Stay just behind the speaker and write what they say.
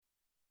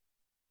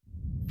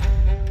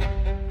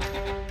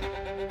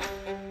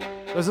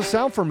Does it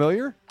sound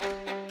familiar?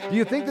 Do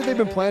you think that they've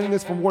been planning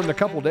this for more than a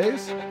couple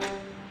days?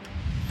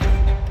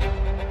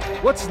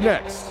 What's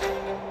next?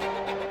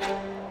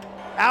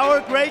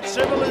 Our great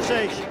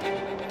civilization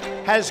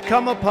has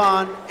come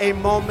upon a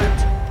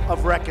moment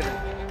of reckoning.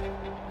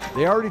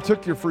 They already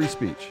took your free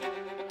speech.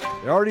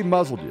 They already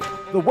muzzled you.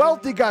 The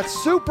wealthy got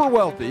super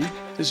wealthy.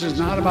 This is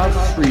not about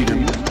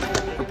freedom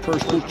or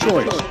personal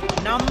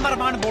choice. Number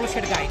one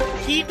bullshit guy.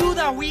 He do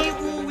the wee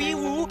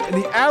woo.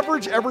 And the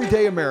average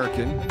everyday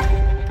American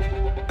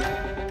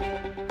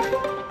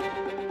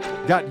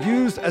got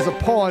used as a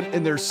pawn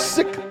in their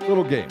sick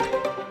little game.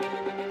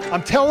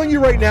 I'm telling you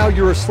right now,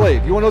 you're a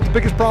slave. You want to know what the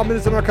biggest problem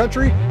is in our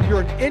country?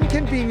 You're an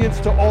inconvenience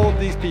to all of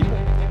these people.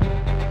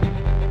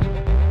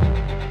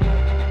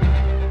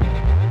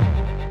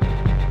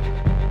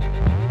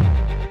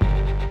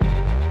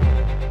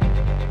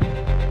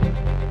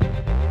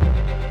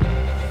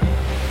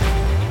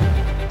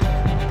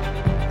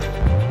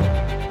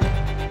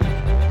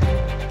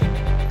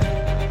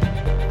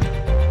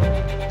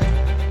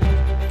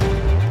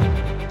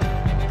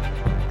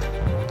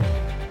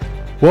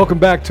 Welcome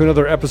back to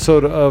another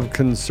episode of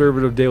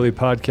Conservative Daily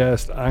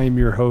Podcast. I am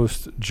your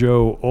host,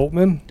 Joe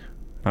Oltman.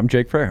 I'm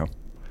Jake Frejo.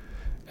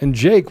 And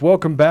Jake,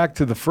 welcome back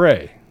to the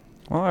fray.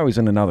 Well, I was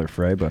in another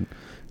fray, but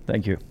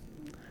thank you.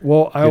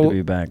 Well, Good to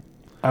be back.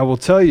 I will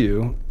tell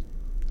you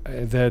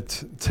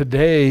that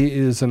today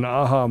is an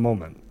aha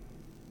moment.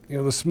 You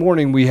know, this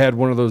morning we had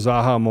one of those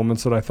aha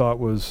moments that I thought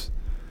was,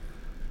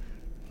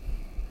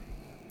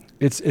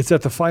 it's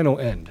at the final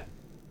end.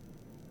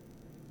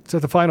 It's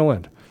at the final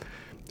end.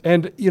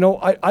 And, you know,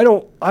 I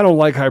don't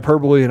like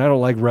hyperbole and I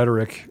don't like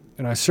rhetoric,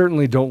 and I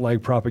certainly don't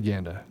like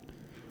propaganda.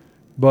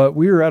 But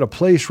we are at a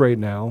place right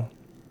now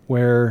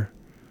where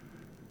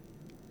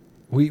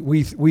we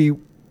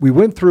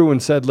went through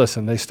and said,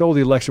 listen, they stole the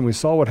election. We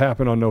saw what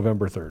happened on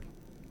November 3rd.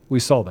 We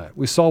saw that.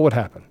 We saw what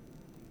happened.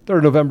 3rd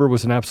of November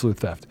was an absolute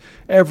theft.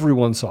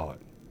 Everyone saw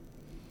it.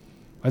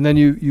 And then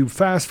you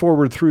fast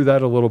forward through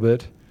that a little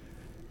bit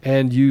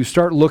and you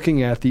start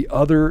looking at the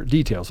other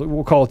details.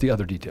 We'll call it the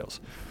other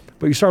details.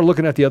 But you start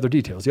looking at the other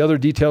details. The other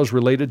details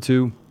related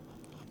to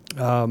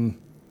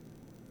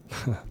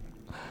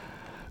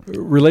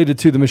related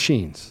to the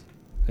machines.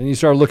 And you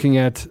start looking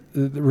at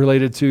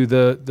related to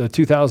the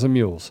 2,000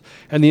 mules.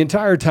 And the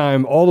entire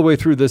time, all the way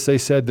through this, they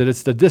said that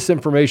it's the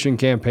disinformation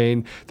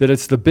campaign, that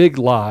it's the big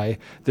lie,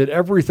 that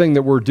everything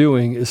that we're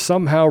doing is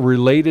somehow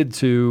related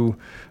to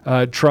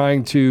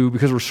trying to,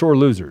 because we're sore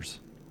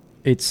losers.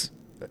 It's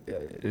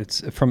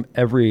from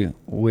every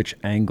which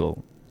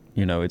angle.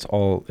 You know, it's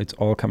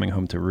all coming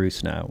home to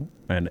roost now,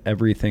 and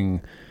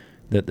everything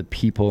that the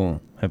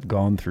people have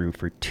gone through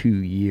for 2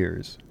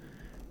 years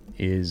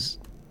is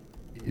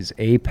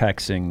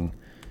apexing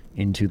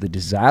into the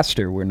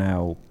disaster we're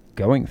now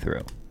going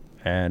through.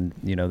 And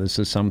you know, this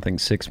is something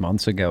 6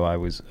 months ago I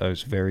was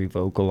very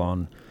vocal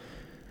on,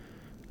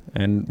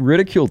 and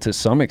ridiculed to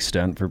some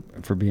extent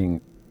for being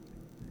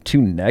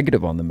too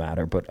negative on the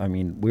matter. But I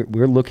mean,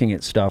 we're looking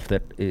at stuff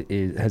that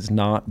has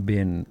not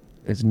been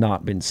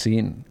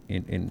seen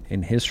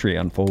in history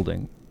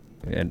unfolding,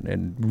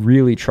 and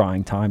really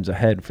trying times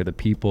ahead for the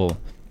people,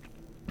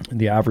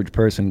 the average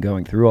person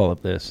going through all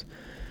of this.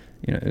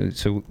 You know,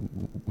 so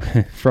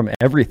from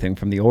everything,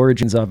 from the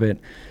origins of it,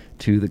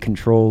 to the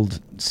controlled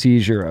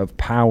seizure of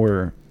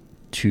power,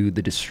 to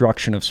the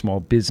destruction of small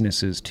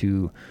businesses,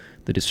 to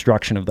the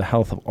destruction of the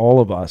health of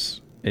all of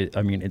us.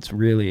 It's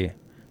really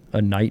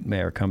a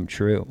nightmare come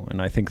true.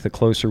 And I think the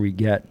closer we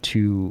get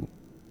to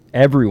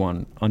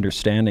everyone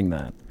understanding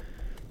that,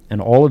 and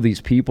all of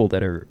these people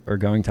that are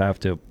going to have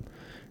to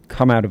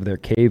come out of their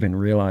cave and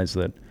realize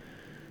that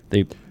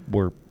they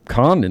were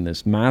conned in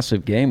this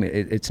massive game,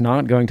 it's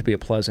not going to be a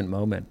pleasant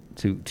moment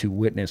to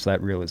witness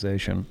that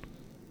realization.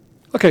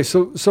 Okay,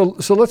 so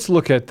let's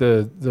look at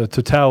the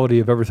totality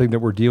of everything that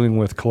we're dealing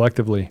with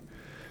collectively.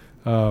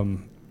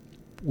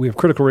 We have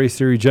critical race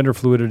theory, gender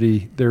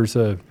fluidity. There's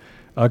a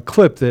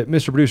clip that,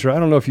 Mr. Producer, I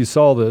don't know if you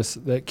saw this,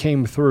 that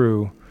came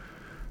through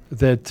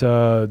that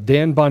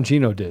Dan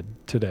Bongino did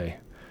today.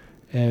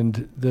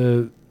 And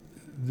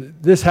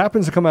this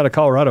happens to come out of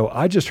Colorado.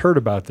 I just heard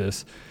about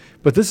this,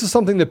 but this is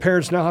something that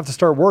parents now have to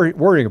start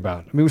worrying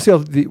about. I mean,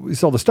 we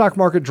saw the stock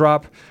market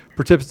drop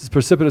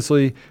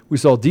precipitously. We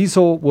saw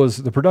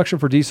the production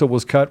for diesel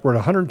was cut. We're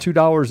at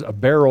 $102 a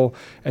barrel,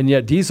 and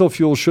yet diesel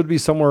fuel should be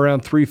somewhere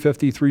around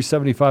 $3.50,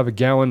 $3.75 a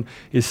gallon.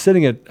 Is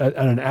sitting at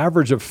an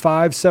average of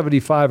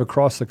 $5.75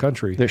 across the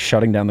country. They're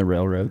shutting down the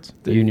railroads.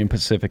 The Union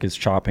Pacific is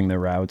chopping their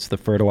routes. The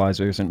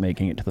fertilizer isn't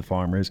making it to the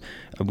farmers.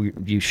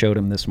 You showed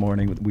them this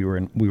morning. We were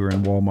in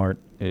Walmart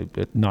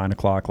at 9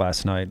 o'clock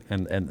last night,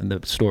 and the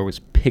store was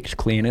picked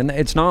clean. And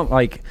it's not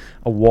like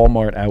a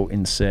Walmart out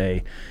in,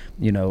 say,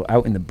 you know,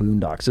 out in the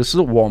boondocks. This is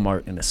a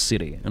Walmart in a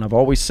city. And I've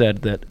always said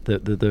that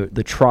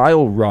the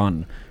trial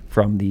run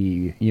from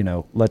the, you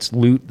know, let's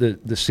loot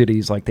the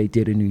cities like they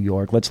did in New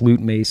York. Let's loot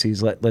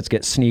Macy's. Let's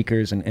get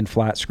sneakers and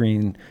flat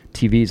screen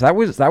TVs. That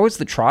was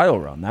the trial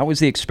run. That was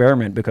the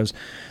experiment, because,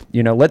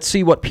 you know, let's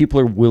see what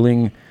people are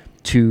willing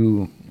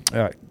to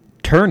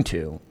turn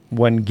to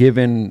when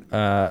given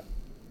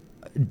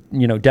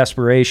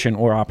desperation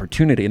or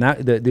opportunity. And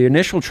that the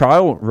initial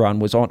trial run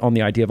was on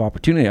the idea of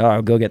opportunity. Oh,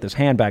 I'll go get this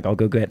handbag. I'll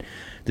go get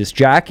this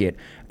jacket.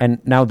 And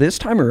now this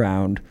time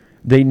around,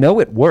 they know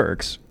it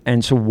works.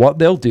 And so what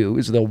they'll do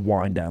is they'll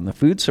wind down the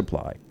food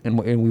supply. And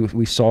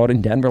we saw it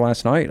in Denver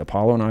last night.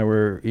 Apollo and I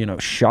were,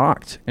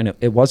 shocked. And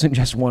it wasn't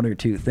just one or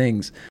two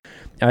things.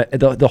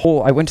 The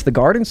whole, I went to the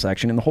garden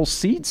section and the whole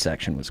seed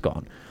section was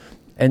gone.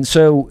 And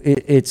so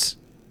it's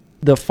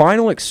the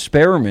final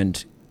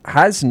experiment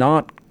has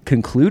not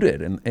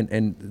concluded,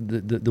 and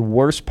the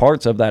worst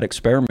parts of that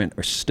experiment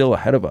are still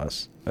ahead of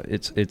us.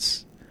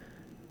 It's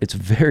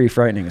very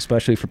frightening,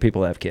 especially for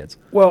people that have kids.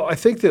 Well, I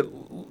think that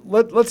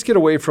let's get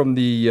away from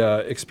the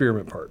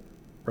experiment part,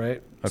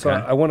 right? Okay. So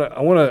I want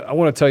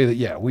to tell you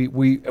that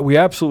we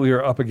absolutely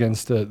are up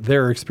against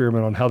their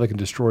experiment on how they can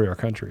destroy our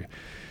country.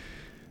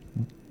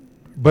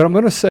 But I'm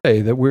going to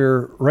say that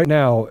right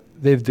now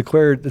they've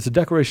declared it's a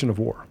declaration of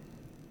war.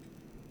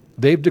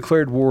 They've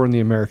declared war on the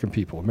American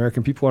people.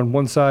 American people on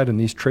one side, and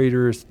these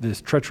traitors,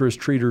 treasonous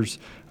traitors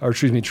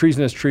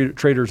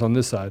on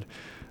this side.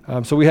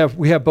 So we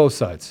have both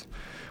sides.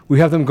 We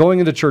have them going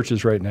into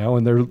churches right now,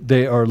 and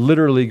they are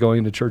literally going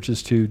into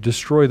churches to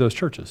destroy those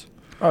churches.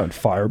 Oh, and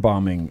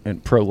firebombing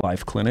and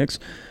pro-life clinics,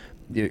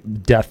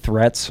 death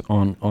threats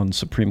on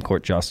Supreme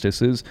Court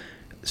justices,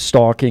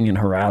 stalking and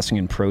harassing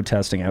and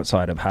protesting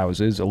outside of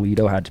houses.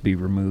 Alito had to be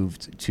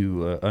removed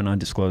to an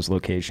undisclosed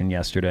location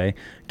yesterday.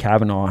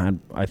 Kavanaugh had,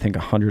 I think,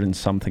 100 and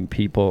something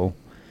people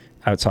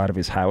outside of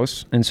his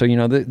house. And so,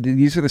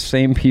 these are the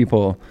same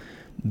people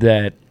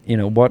that,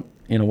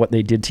 what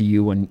they did to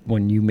you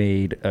when you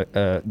made,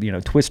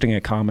 twisting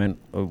a comment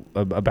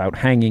about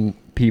hanging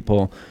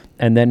people.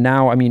 And then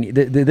now, I mean,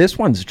 this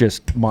one's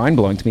just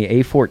mind-blowing to me.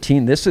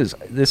 A14, this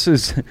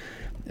is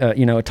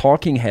a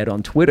talking head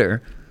on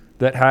Twitter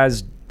that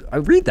has, I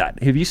read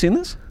that. Have you seen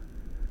this?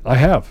 I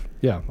have,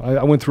 yeah.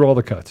 I went through all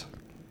the cuts.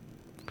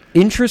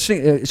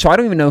 Interesting. So I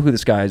don't even know who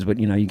this guy is, but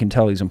you can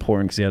tell he's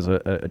important because he has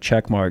a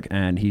check mark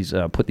and he's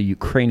put the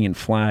Ukrainian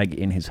flag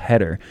in his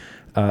header.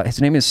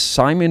 His name is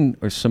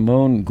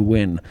Simone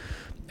Gwynn.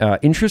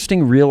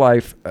 Interesting real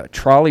life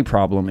trolley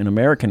problem in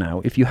America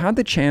now. If you had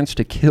the chance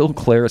to kill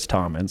Clarence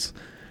Thomas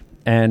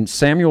and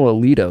Samuel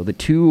Alito, the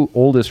two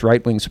oldest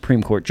right-wing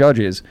Supreme Court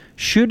judges,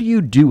 should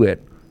you do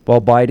it while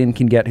Biden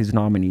can get his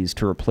nominees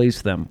to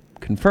replace them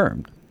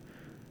confirmed?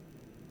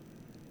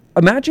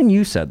 Imagine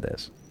you said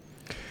this.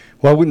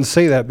 Well, I wouldn't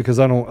say that because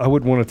I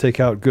wouldn't want to take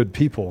out good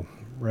people,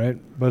 right?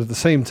 But at the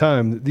same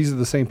time, these are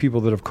the same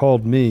people that have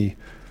called me,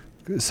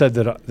 said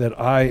that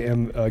I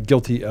am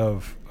guilty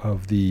of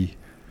the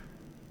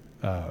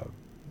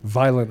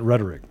violent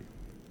rhetoric.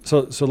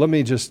 So let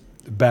me just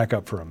back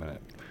up for a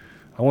minute.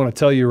 I want to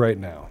tell you right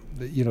now.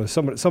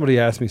 Somebody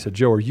asked me, said,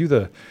 Joe, are you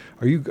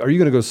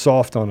going to go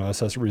soft on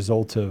us as a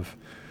result of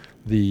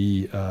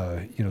the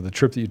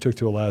trip that you took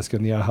to Alaska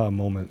and the aha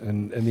moment?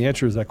 And the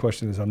answer to that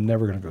question is I'm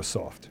never going to go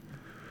soft.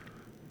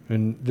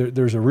 And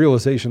there's a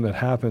realization that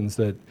happens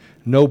that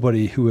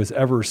nobody who has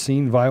ever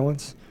seen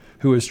violence,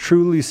 who has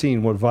truly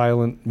seen what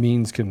violent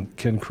means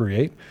can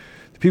create,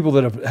 the people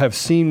that have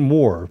seen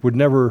war would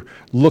never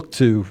look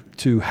to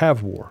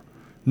have war.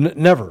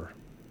 Never.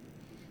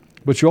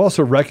 But you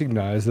also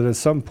recognize that at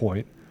some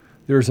point,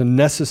 there's a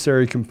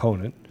necessary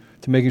component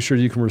to making sure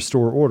you can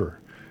restore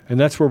order. And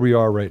that's where we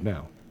are right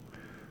now.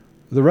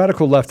 The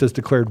radical left has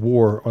declared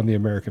war on the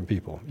American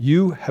people.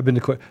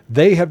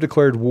 They have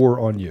declared war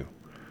on you.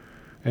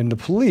 And the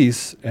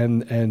police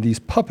and these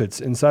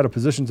puppets inside of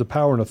positions of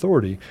power and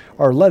authority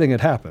are letting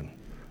it happen.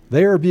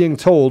 They are being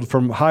told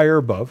from higher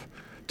above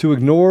to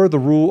ignore the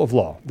rule of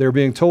law. They're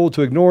being told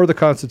to ignore the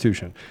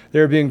Constitution.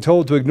 They're being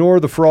told to ignore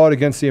the fraud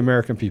against the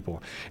American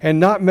people. And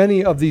not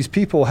many of these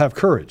people have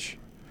courage.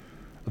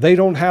 They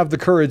don't have the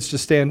courage to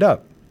stand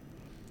up,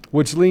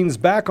 which leans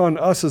back on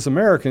us as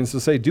Americans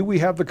to say, do we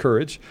have the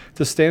courage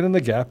to stand in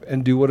the gap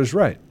and do what is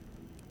right?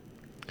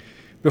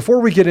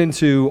 Before we get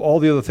into all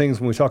the other things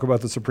when we talk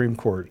about the Supreme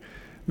Court,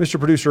 Mr.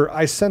 Producer,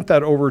 I sent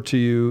that over to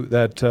you,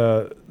 that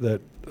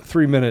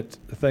 3-minute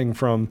thing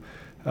from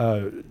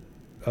Dan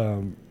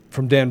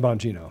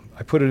Bongino.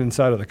 I put it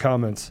inside of the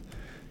comments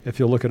if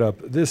you'll look it up.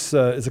 This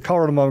is a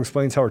Colorado mom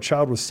explains how her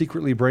child was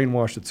secretly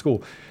brainwashed at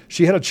school.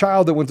 She had a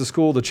child that went to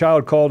school. The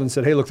child called and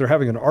said, hey, look, they're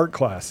having an art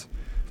class.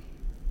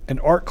 An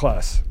art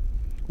class.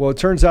 Well, it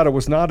turns out it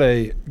was not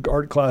a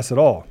art class at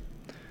all.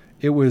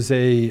 It was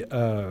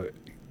a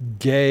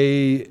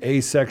gay,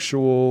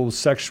 asexual,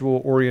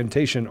 sexual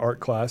orientation art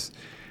class.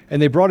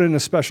 And they brought in a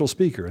special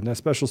speaker. And that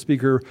special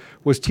speaker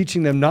was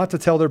teaching them not to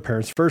tell their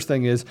parents. First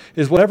thing is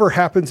whatever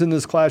happens in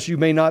this class, you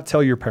may not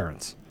tell your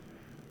parents.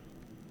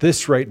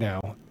 This right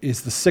now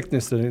is the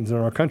sickness that is in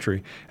our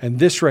country. And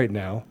this right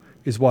now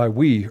is why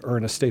we are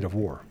in a state of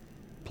war.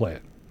 Play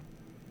it.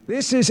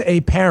 This is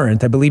a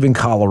parent, I believe in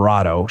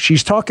Colorado.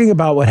 She's talking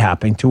about what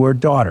happened to her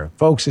daughter.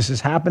 Folks, this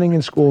is happening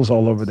in schools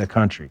all over the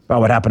country.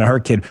 About what happened to her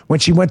kid when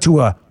she went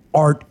to a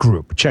art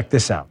group. Check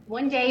this out.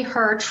 One day,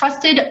 her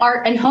trusted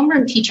art and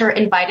homeroom teacher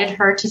invited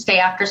her to stay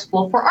after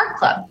school for art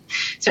club.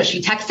 So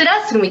she texted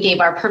us and we gave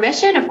our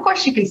permission. Of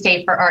course, you can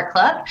stay for art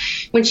club.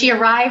 When she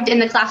arrived in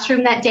the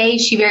classroom that day,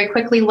 she very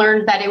quickly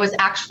learned that it was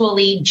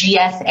actually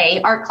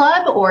GSA art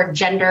club, or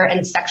gender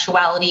and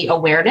sexuality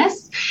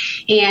awareness.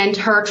 And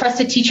her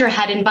trusted teacher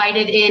had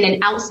invited in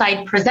an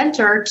outside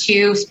presenter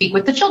to speak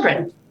with the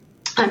children.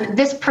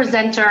 This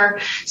presenter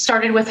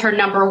started with her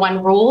number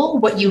one rule: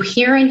 what you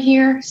hear in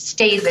here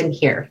stays in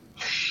here.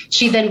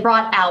 She then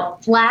brought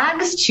out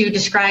flags to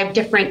describe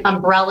different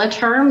umbrella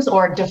terms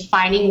or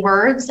defining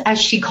words,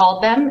 as she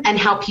called them, and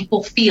how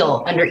people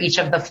feel under each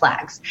of the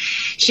flags.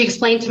 She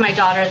explained to my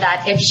daughter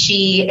that if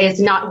she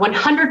is not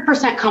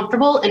 100%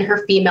 comfortable in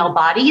her female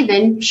body,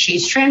 then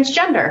she's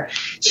transgender.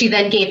 She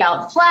then gave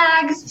out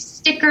flags,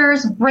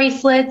 stickers,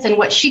 bracelets, and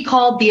what she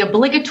called the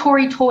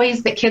obligatory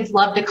toys that kids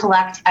love to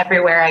collect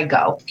everywhere I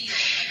go.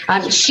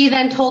 She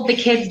then told the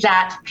kids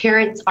that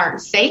parents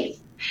aren't safe,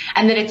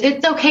 and that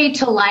it's okay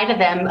to lie to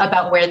them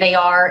about where they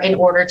are in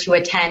order to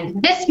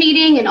attend this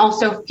meeting and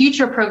also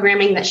future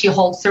programming that she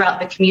holds throughout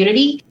the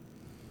community.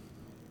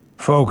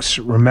 Folks,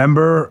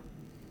 remember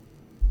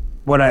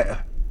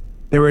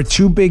there are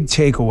two big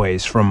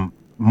takeaways from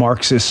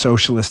Marxist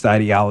socialist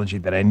ideology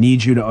that I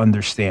need you to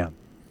understand.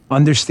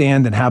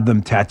 Understand and have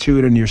them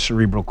tattooed in your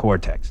cerebral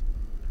cortex.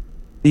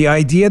 The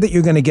idea that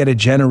you're going to get a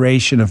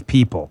generation of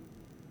people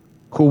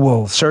who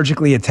will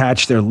surgically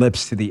attach their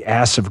lips to the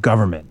ass of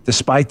government,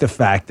 despite the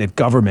fact that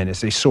government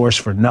is a source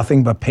for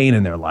nothing but pain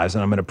in their lives.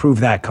 And I'm going to prove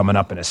that coming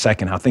up in a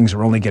second, how things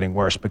are only getting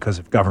worse because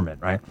of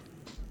government, right?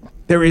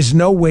 There is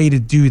no way to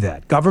do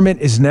that.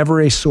 Government is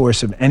never a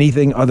source of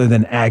anything other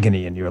than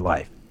agony in your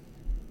life.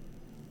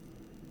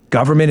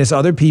 Government is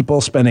other people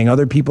spending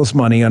other people's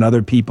money on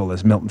other people,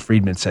 as Milton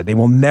Friedman said. They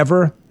will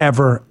never,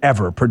 ever,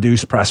 ever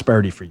produce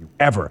prosperity for you,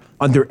 ever,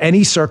 under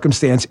any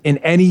circumstance, in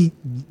any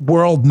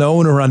world,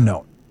 known or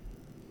unknown.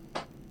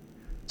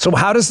 So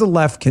how does the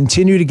left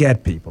continue to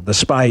get people,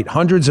 despite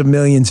hundreds of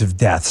millions of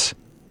deaths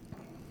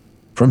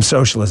from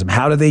socialism?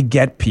 How do they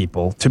get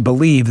people to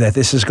believe that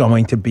this is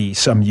going to be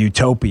some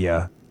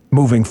utopia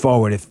moving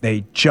forward if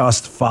they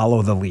just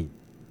follow the lead?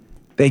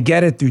 They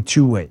get it through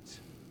two ways.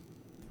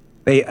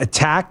 They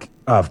attack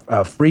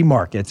free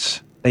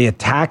markets. They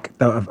attack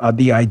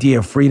the idea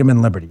of freedom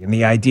and liberty, and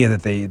the idea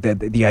that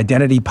the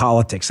identity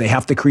politics. They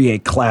have to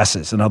create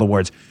classes. In other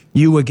words,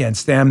 you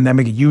against them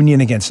union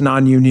against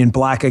non-union,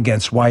 black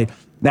against white.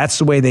 That's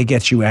the way they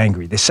get you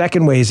angry. The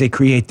second way is they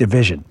create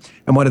division.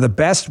 And one of the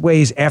best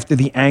ways after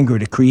the anger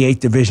to create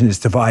division is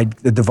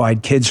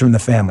divide kids from the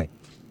family.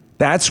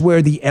 That's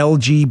where the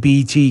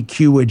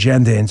LGBTQ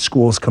agenda in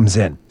schools comes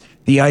in.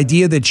 The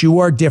idea that you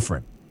are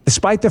different.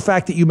 Despite the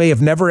fact that you may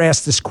have never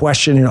asked this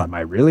question, am I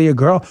really a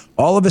girl?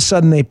 All of a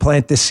sudden they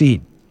plant the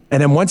seed.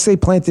 And then once they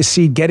plant the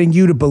seed, getting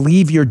you to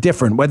believe you're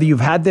different, whether you've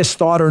had this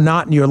thought or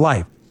not in your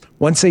life,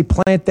 once they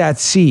plant that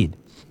seed,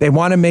 they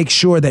want to make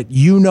sure that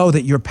you know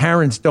that your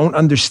parents don't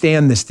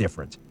understand this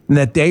difference and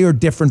that they are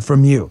different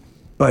from you.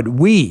 But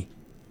we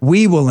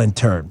will in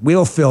turn,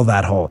 we'll fill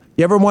that hole.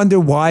 You ever wonder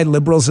why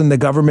liberals in the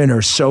government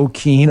are so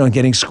keen on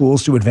getting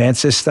schools to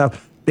advance this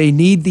stuff? They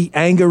need the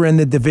anger and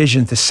the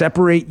division to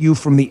separate you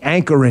from the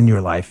anchor in your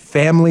life,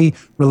 family,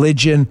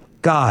 religion,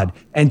 God,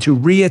 and to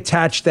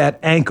reattach that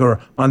anchor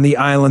on the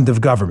island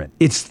of government.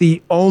 It's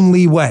the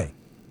only way.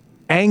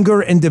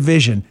 Anger and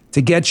division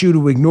to get you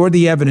to ignore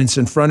the evidence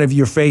in front of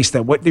your face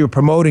that what they're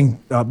promoting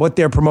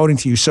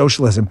to you,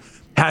 socialism,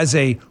 has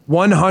a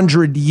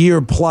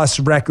 100-year plus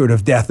record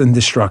of death and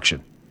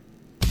destruction.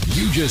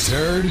 You just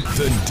heard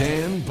the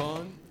Dan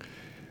Bond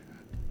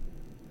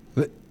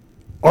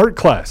art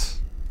class.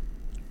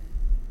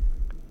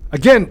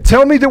 Again,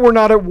 tell me that we're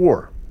not at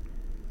war.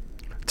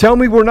 Tell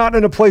me we're not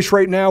in a place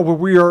right now where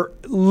we are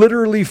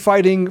literally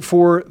fighting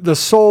for the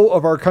soul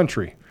of our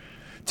country.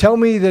 Tell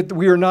me that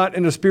we are not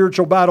in a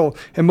spiritual battle,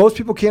 and most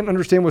people can't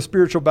understand what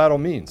spiritual battle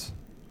means,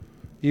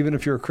 even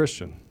if you're a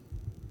Christian.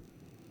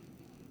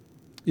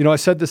 I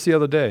said this the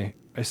other day.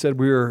 I said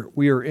we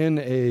are in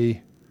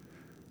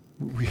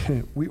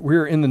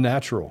the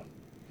natural,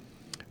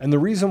 and the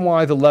reason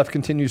why the left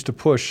continues to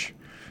push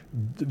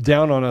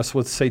down on us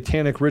with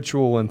satanic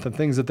ritual and the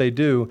things that they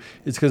do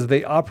is because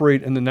they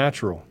operate in the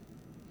natural.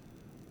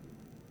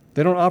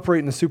 They don't operate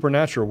in the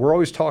supernatural. We're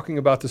always talking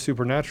about the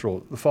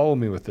supernatural. Follow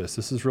me with this.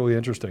 This is really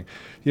interesting.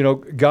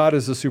 God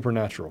is the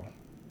supernatural.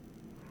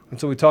 And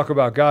so we talk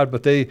about God,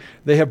 but they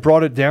have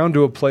brought it down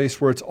to a place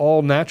where it's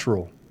all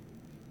natural.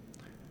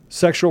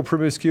 Sexual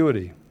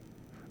promiscuity,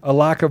 a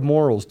lack of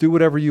morals, do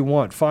whatever you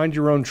want, find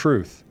your own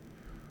truth.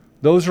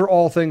 Those are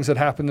all things that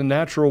happen in the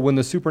natural when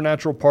the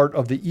supernatural part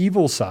of the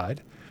evil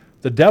side,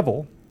 the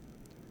devil,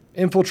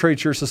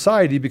 infiltrates your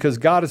society because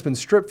God has been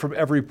stripped from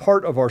every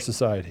part of our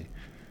society.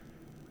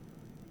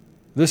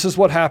 This is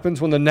what happens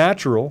when the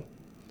natural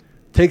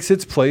takes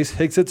its place,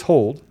 takes its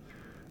hold,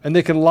 and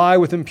they can lie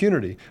with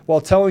impunity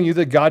while telling you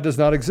that God does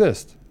not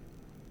exist.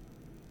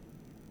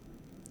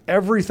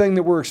 Everything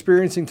that we're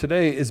experiencing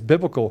today is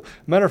biblical.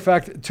 Matter of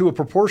fact, to a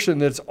proportion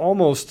that's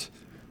almost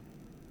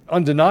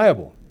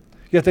undeniable.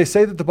 Yet they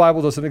say that the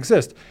Bible doesn't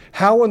exist.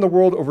 How in the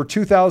world over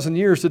 2,000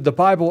 years did the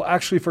Bible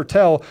actually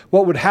foretell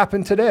what would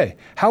happen today?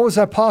 How is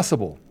that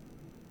possible?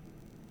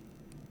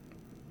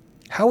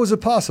 How is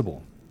it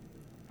possible?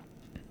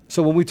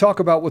 So when we talk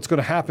about what's going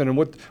to happen and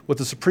what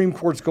the Supreme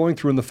Court's going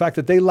through and the fact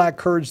that they lack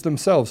courage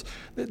themselves,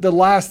 the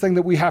last thing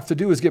that we have to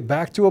do is get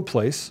back to a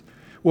place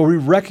where we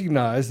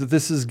recognize that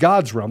this is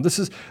God's realm.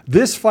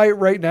 This fight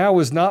right now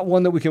is not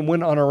one that we can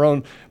win on our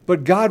own,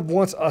 but God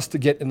wants us to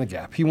get in the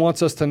gap. He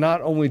wants us to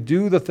not only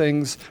do the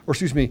things,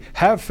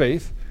 have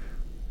faith,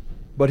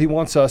 but he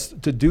wants us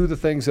to do the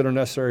things that are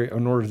necessary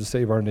in order to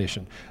save our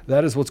nation.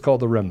 That is what's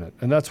called the remnant,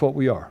 and that's what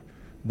we are.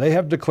 They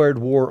have declared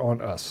war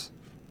on us.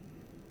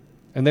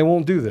 And they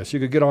won't do this. You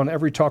could get on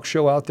every talk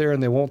show out there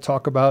and they won't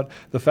talk about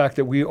the fact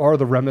that we are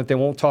the remnant. They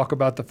won't talk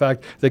about the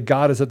fact that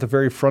God is at the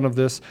very front of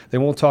this. They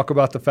won't talk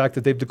about the fact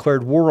that they've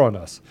declared war on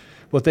us.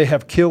 But they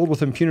have killed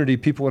with impunity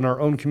people in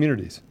our own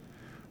communities.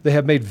 They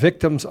have made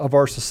victims of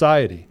our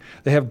society.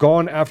 They have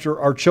gone after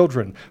our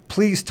children.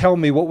 Please tell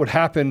me what would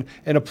happen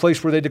in a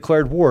place where they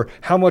declared war.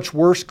 How much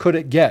worse could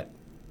it get?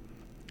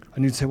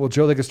 And you'd say, well,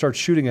 Joe, they could start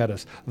shooting at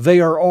us.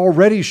 They are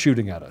already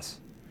shooting at us.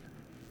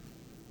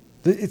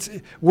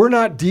 We're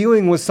not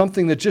dealing with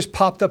something that just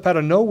popped up out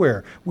of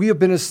nowhere. We have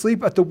been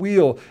asleep at the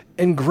wheel,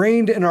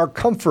 ingrained in our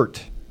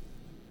comfort.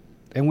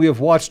 And we have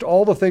watched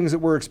all the things that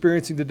we're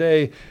experiencing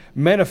today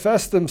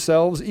manifest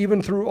themselves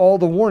even through all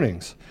the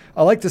warnings.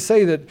 I like to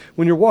say that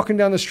when you're walking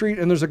down the street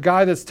and there's a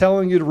guy that's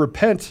telling you to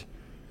repent,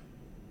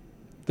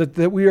 that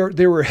they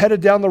were headed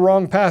down the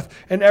wrong path,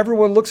 and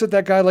everyone looks at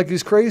that guy like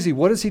he's crazy.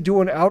 What is he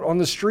doing out on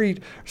the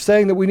street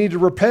saying that we need to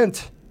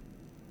repent?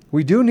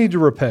 We do need to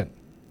repent.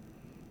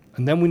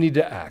 And then we need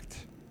to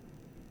act.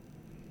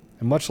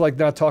 And much like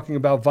not talking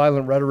about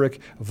violent rhetoric,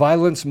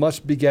 violence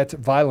must beget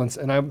violence.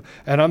 And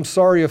I'm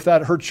sorry if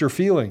that hurts your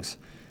feelings.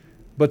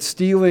 But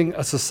stealing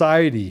a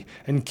society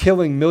and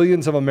killing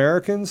millions of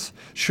Americans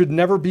should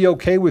never be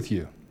okay with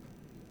you.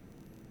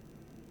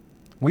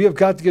 We have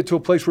got to get to a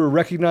place where we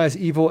recognize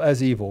evil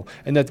as evil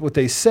and that what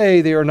they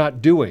say they are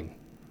not doing.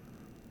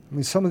 I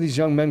mean, some of these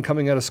young men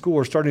coming out of school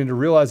are starting to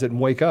realize it and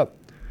wake up.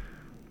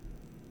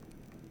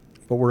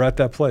 But we're at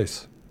that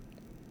place.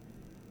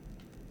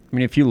 I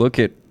mean, if you look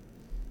at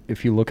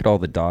all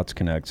the dots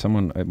connect,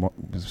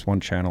 there's one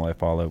channel I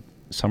follow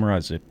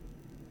summarized it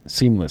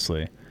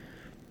seamlessly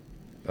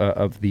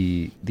of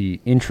the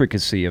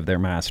intricacy of their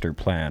master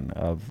plan,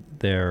 of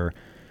their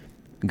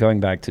going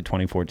back to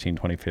 2014,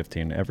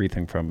 2015,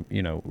 everything from,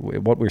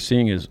 what we're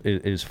seeing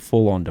is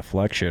full on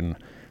deflection,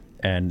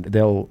 and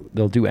they'll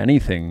do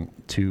anything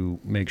to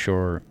make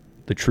sure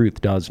the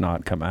truth does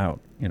not come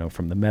out.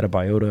 From the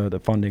metabiota, the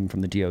funding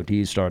from the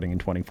DoD starting in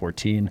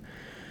 2014.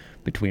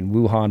 Between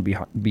Wuhan,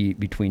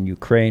 between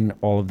Ukraine,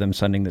 all of them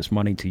sending this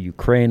money to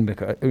Ukraine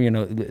because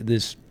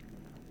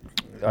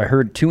I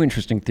heard two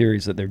interesting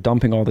theories that they're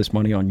dumping all this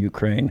money on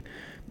Ukraine.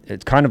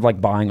 It's kind of like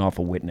buying off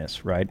a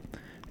witness, right?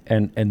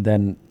 And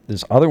then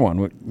this other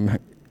one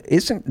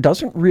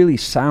doesn't really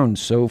sound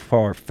so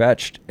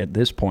far-fetched at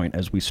this point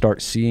as we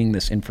start seeing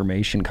this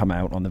information come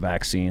out on the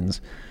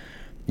vaccines.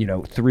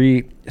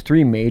 Three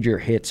major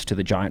hits to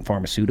the giant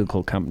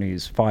pharmaceutical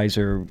companies.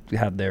 Pfizer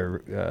had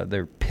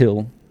their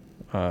pill.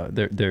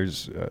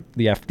 There's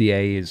the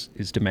FDA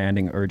is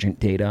demanding urgent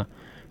data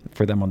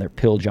for them on their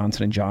pill.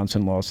 Johnson &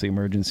 Johnson lost the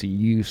emergency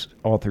use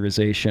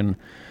authorization,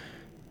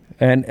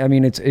 and I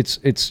mean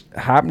it's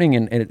happening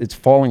and it's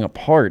falling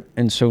apart.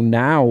 And so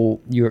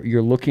now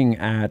you're looking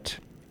at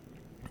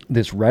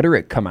this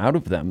rhetoric come out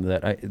of them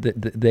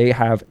that they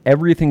have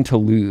everything to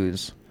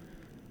lose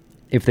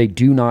if they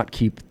do not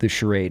keep the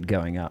charade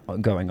going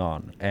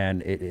on.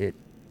 And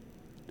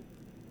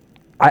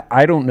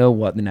I don't know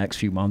what the next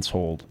few months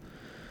hold.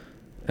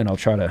 And I'll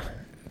try to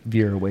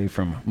veer away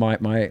from my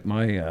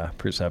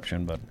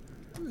perception, but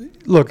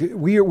look,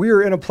 we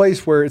are in a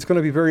place where it's going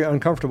to be very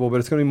uncomfortable, but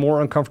it's going to be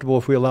more uncomfortable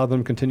if we allow them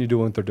to continue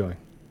doing what they're doing.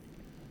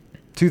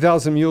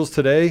 2,000 Mules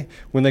today,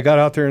 when they got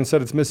out there and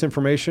said it's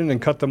misinformation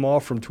and cut them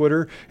off from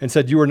Twitter and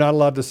said you are not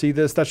allowed to see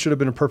this, that should have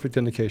been a perfect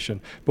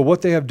indication. But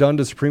what they have done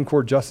to Supreme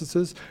Court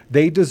justices,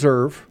 they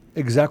deserve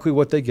exactly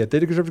what they get. They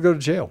deserve to go to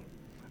jail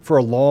for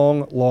a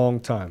long, long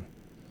time.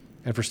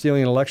 And for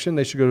stealing an election,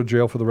 they should go to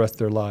jail for the rest of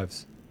their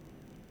lives.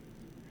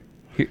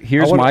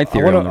 Here's my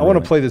theory. I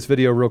want to play this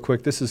video real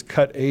quick. This is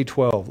cut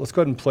A12. Let's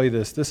go ahead and play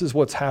this. This is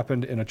what's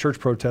happened in a church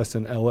protest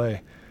in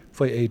L.A.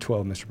 Play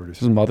A12, Mr. Producer.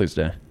 This is Mother's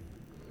Day.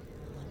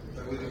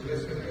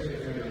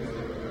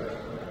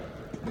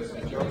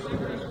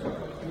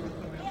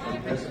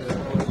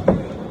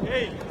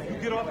 Hey, you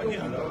get off of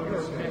him.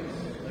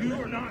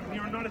 You're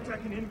not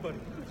attacking anybody.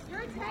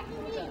 You're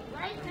attacking me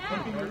right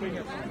now.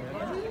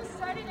 You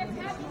started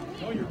attacking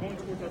me. No, you're going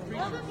towards our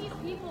preacher. All of these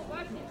people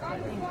watching are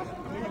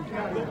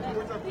Go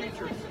towards our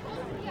preacher.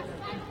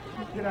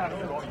 Get out of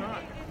here. It's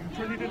not. You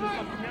turned it into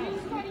something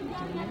else. You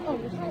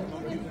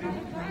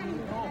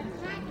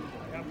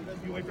have to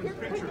keep you away from the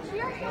preachers. You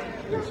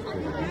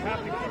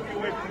have to keep you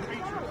away from the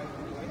preachers.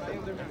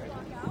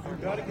 You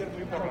got to get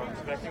away from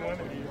respecting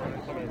women.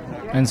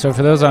 And so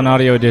for those on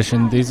audio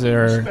edition, this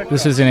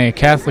is in a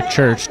Catholic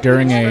church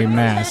during a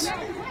mass,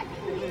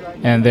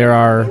 and there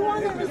are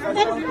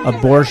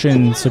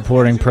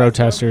abortion-supporting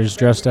protesters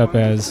dressed up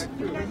as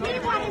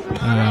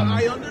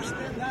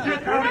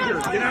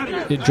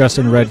dressed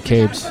in red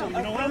capes.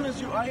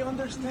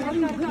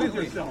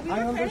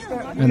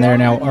 And they're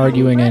now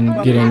arguing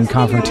and getting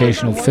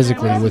confrontational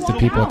physically with the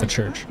people at the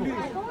church.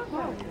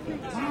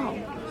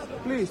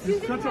 Please,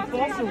 this is such a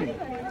falsehood.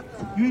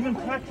 You even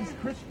practice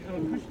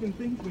Christian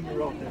things when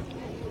you're out there.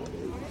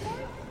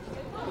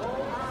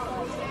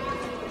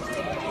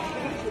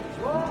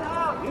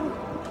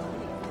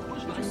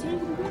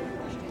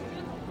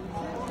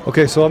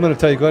 Okay, so I'm going to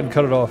tell you, go ahead and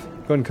cut it off. Go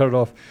ahead and cut it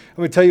off. I'm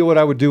going to tell you what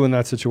I would do in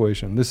that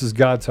situation. This is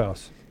God's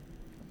house.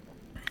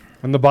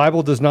 And the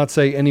Bible does not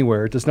say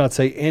anywhere, it does not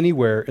say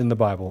anywhere in the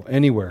Bible,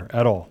 anywhere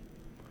at all,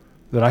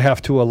 that I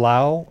have to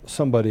allow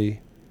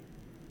somebody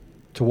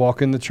to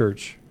walk in the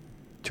church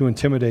to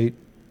intimidate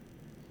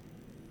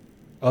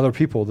other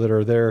people that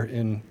are there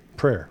in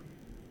prayer,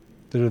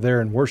 that are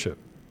there in worship.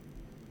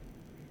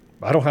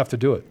 I don't have to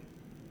do it.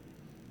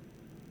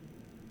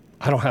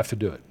 I don't have to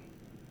do it.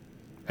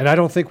 And I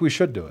don't think we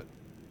should do it.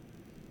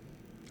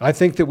 I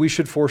think that we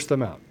should force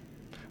them out.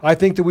 I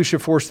think that we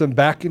should force them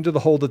back into the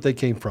hole that they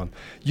came from.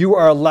 You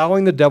are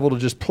allowing the devil to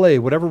just play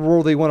whatever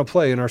role they want to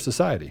play in our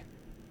society.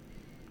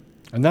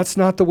 And that's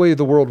not the way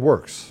the world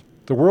works.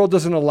 The world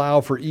doesn't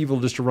allow for evil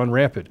just to run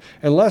rampant.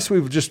 Unless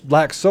we've just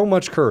lacked so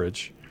much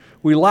courage.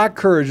 We lack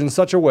courage in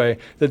such a way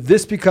that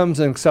this becomes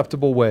an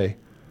acceptable way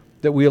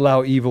that we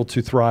allow evil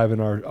to thrive in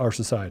our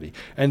society.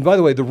 And by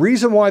the way, the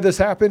reason why this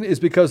happened is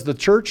because the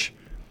church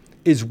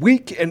is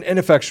weak and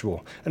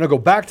ineffectual. And I'll go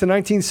back to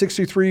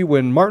 1963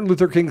 when Martin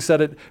Luther King said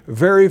it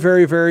very,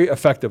 very, very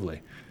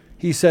effectively.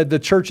 He said the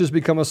church has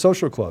become a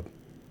social club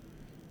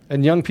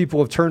and young people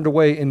have turned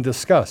away in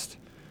disgust.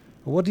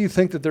 Well, what do you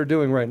think that they're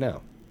doing right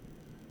now?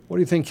 What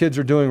do you think kids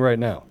are doing right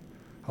now?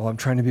 Oh, I'm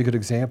trying to be a good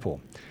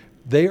example.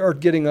 They are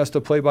getting us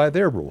to play by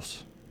their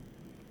rules.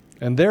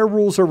 And their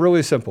rules are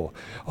really simple.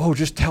 Oh,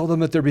 just tell them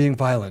that they're being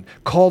violent.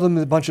 Call them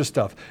a bunch of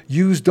stuff.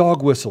 Use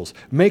dog whistles.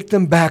 Make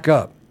them back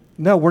up.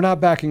 No, we're not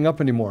backing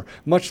up anymore.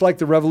 Much like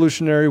the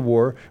Revolutionary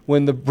War,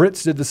 when the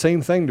Brits did the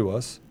same thing to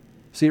us.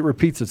 See, it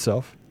repeats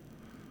itself.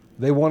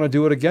 They want to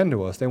do it again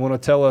to us. They want to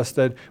tell us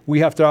that we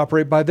have to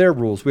operate by their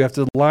rules. We have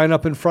to line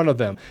up in front of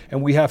them.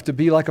 And we have to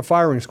be like a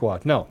firing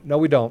squad. No,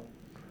 we don't.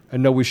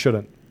 And no, we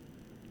shouldn't.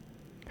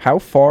 How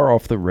far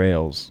off the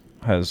rails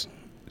has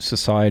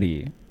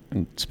society,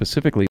 and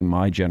specifically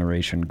my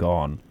generation,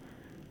 gone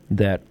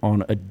that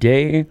on a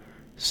day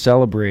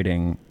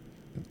celebrating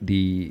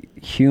the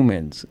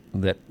humans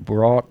that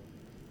brought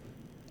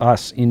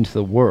us into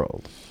the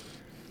world,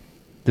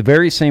 the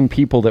very same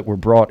people that were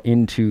brought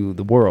into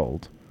the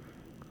world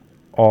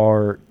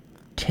are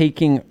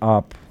taking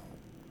up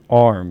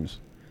arms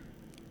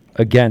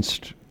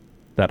against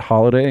that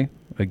holiday,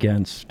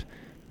 against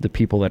the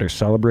people that are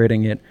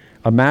celebrating it.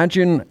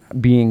 Imagine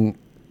being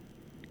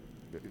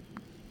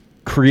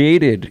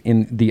created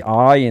in the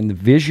eye and the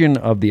vision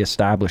of the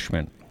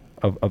establishment,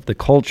 of the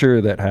culture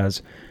that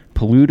has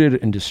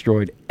polluted and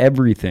destroyed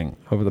everything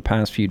over the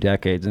past few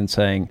decades, and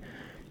saying,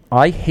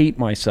 I hate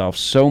myself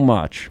so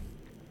much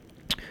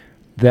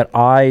that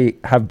I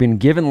have been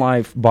given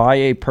life by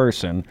a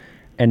person,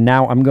 and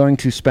now I'm going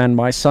to spend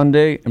my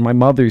Sunday and my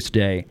Mother's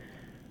Day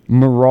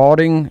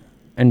marauding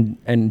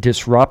and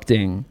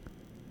disrupting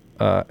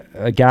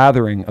a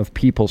gathering of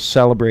people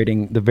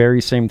celebrating the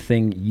very same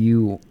thing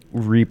you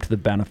reaped the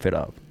benefit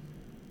of.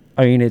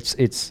 I mean, it's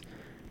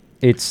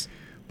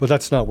But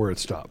that's not where it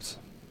stops.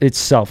 It's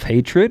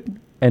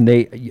self-hatred, and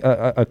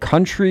a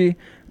country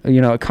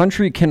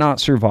cannot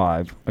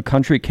survive, a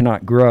country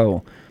cannot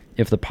grow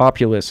if the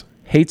populace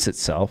hates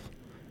itself,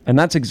 and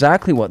that's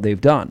exactly what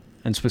they've done.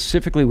 And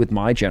specifically with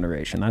my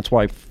generation, that's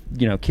why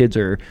kids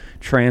are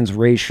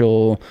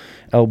transracial,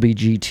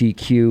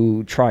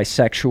 LGBTQ,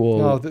 trisexual.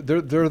 No,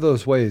 there are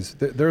those ways.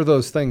 There are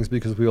those things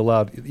because we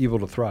allowed evil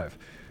to thrive.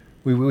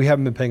 We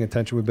haven't been paying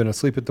attention. We've been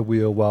asleep at the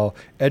wheel while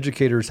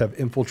educators have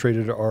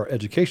infiltrated our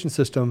education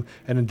system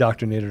and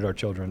indoctrinated our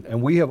children.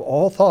 And we have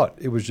all thought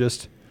it was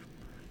just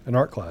an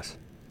art class.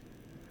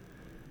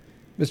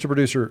 Mr.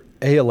 Producer,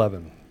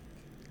 A11,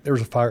 there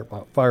was a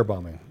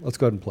firebombing. Let's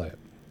go ahead and play it.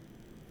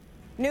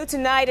 New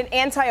tonight, an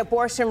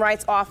anti-abortion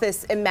rights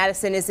office in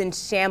Madison is in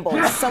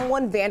shambles.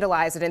 Someone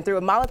vandalized it and threw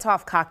a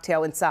Molotov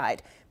cocktail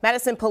inside.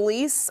 Madison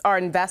police are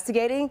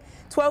investigating.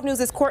 12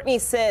 News' Courtney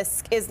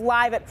Sisk is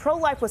live at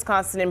Pro-Life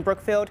Wisconsin in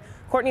Brookfield.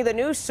 Courtney, the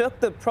news shook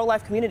the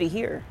pro-life community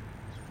here.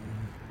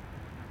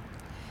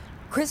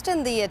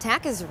 Kristen, the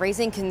attack is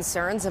raising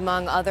concerns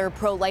among other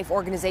pro-life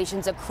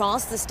organizations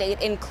across the state,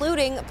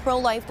 including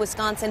Pro-Life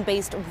Wisconsin,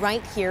 based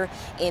right here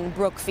in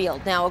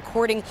Brookfield. Now,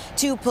 according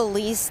to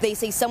police, they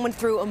say someone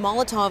threw a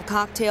Molotov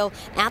cocktail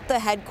at the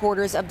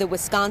headquarters of the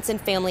Wisconsin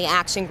Family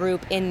Action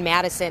Group in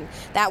Madison.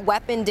 That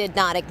weapon did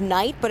not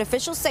ignite, but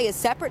officials say a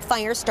separate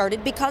fire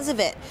started because of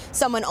it.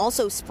 Someone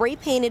also spray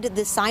painted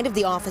the side of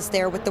the office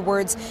there with the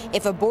words,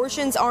 "If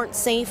abortions aren't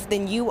safe,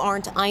 then you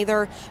aren't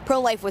either."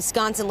 Pro-Life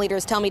Wisconsin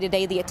leaders tell me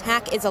today the attack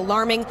attack is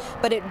alarming,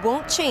 but it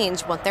won't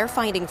change what they're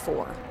fighting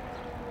for.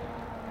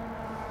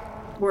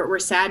 We're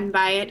saddened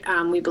by it.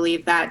 We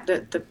believe that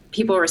the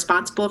people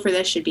responsible for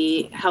this should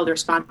be held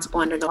responsible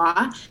under the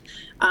law.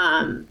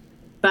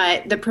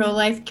 But the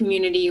pro-life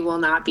community will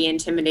not be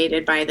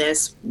intimidated by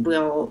this.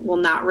 Will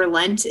not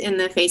relent in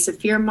the face of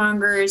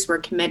fear-mongers. We're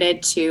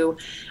committed to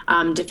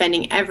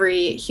defending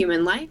every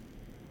human life.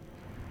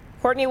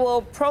 Courtney,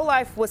 will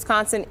Pro-Life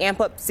Wisconsin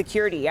amp up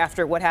security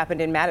after what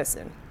happened in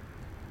Madison?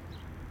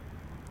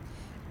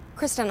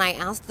 Krista and I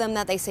asked them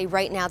that. They say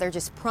right now they're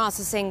just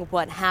processing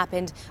what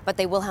happened, but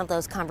they will have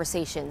those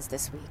conversations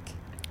this week.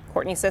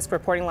 Courtney Sisk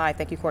reporting live.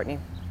 Thank you, Courtney.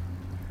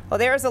 Well,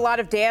 there is a lot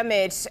of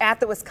damage at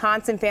the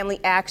Wisconsin Family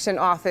Action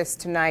Office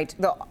tonight.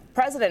 The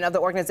president of the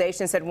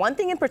organization said one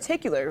thing in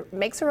particular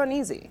makes her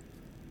uneasy.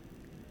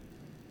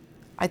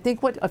 I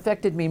think what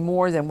affected me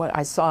more than what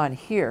I saw in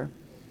here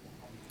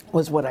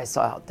was what I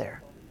saw out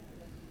there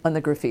on the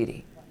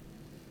graffiti,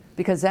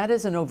 because that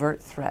is an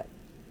overt threat.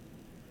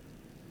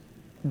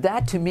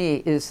 That to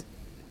me is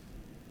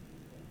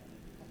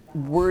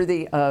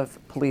worthy of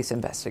police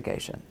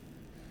investigation.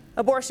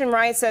 Abortion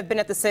rights have been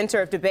at the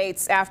center of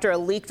debates after a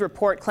leaked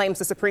report claims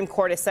the Supreme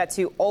Court is set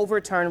to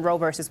overturn Roe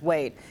versus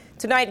Wade.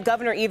 Tonight,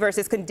 Governor Evers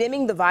is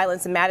condemning the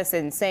violence in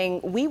Madison,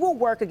 saying we will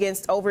work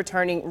against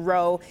overturning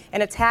Roe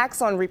and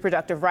attacks on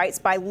reproductive rights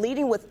by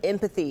leading with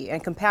empathy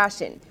and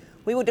compassion.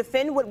 We will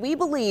defend what we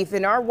believe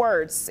in our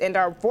words and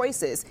our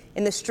voices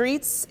in the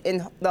streets,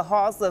 in the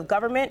halls of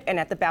government, and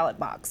at the ballot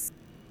box.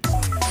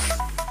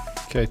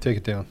 Okay, take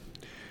it down.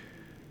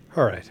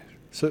 All right.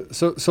 So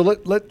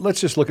let's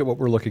just look at what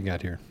we're looking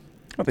at here.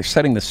 Oh, they're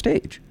setting the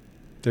stage.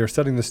 They're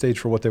setting the stage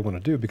for what they want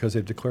to do because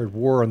they've declared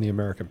war on the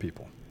American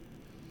people.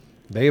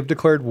 They have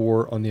declared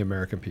war on the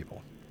American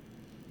people.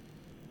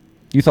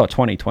 You thought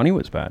 2020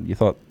 was bad. You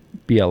thought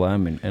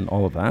BLM and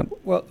all of that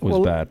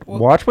was bad.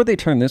 Watch what they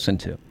turn this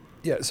into.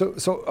 Yeah,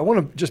 so I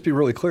want to just be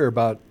really clear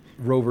about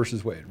Roe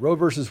versus Wade. Roe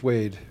versus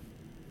Wade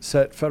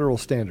set federal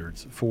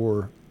standards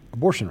for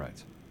abortion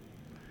rights.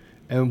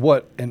 And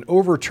what an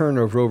overturn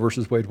of Roe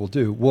versus Wade will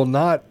do will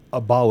not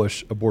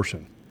abolish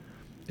abortion.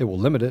 It will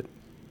limit it,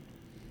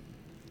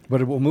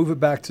 but it will move it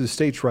back to the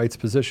states' rights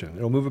position.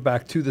 It will move it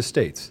back to the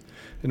states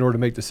in order to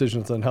make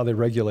decisions on how they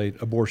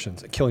regulate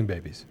abortions and killing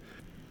babies.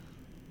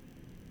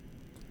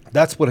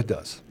 That's what it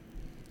does.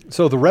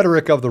 So the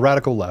rhetoric of the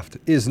radical left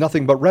is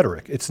nothing but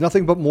rhetoric. It's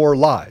nothing but more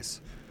lies.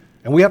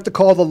 And we have to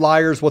call the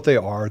liars what they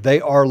are.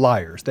 They are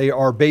liars. They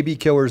are baby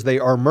killers. They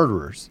are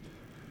murderers.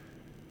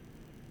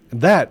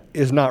 And that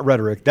is not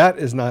rhetoric. That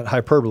is not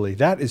hyperbole.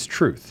 That is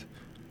truth.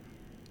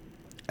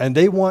 And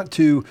they want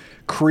to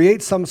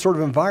create some sort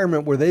of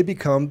environment where they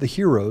become the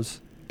heroes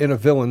in a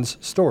villain's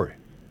story.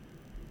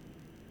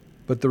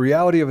 But the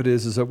reality of it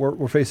is that what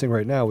we're facing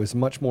right now is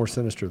much more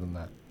sinister than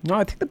that. No,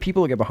 I think the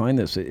people that get behind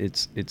this,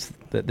 it's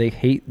that they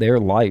hate their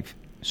life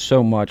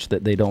so much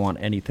that they don't want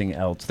anything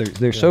else.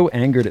 They're so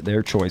angered at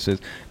their choices,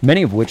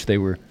 many of which they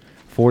were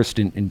forced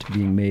into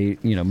being made,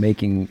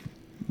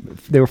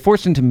 they were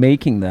forced into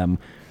making them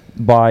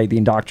by the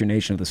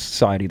indoctrination of the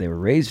society they were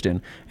raised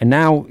in. And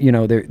now,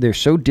 they're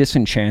so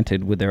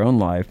disenchanted with their own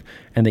life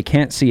and they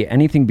can't see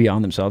anything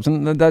beyond themselves.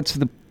 And that's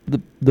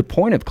the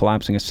point of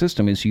collapsing a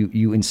system is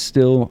you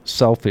instill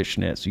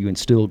selfishness, you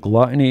instill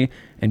gluttony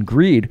and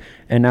greed.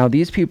 And now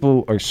these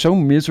people are so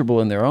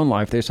miserable in their own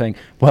life. They're saying,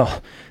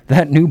 well,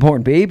 that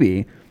newborn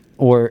baby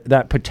or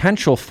that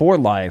potential for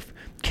life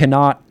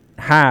cannot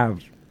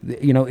have,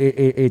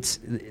 it's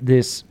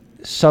this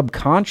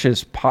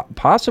subconscious,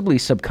 possibly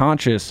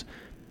subconscious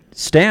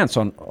stance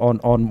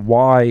on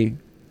why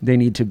they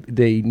need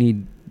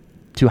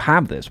to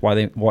have this, why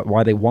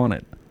they want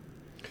it.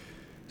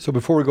 So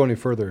before we go any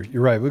further,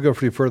 you're right. We'll go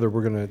any further.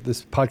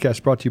 This podcast is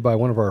brought to you by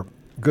one of our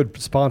good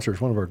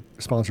sponsors,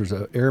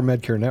 Air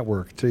Medcare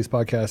Network. Today's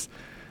podcast,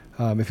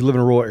 if you live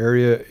in a rural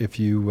area, if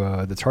you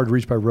that's hard to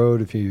reach by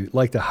road, if you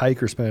like to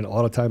hike or spend a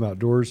lot of time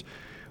outdoors,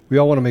 we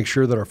all want to make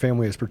sure that our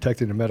family is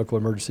protected in a medical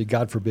emergency.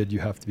 God forbid you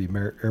have to be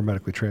air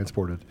medically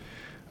transported.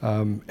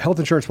 Health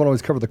insurance won't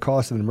always cover the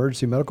cost of an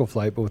emergency medical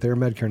flight, but with Air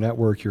Medcare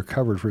Network, you're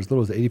covered for as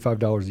little as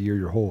 $85 a year.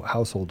 Your whole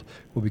household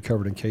will be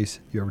covered in case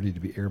you ever need to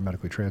be air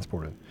medically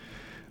transported.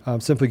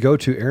 Simply go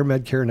to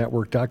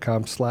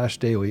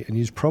airmedcarenetwork.com/daily and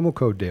use promo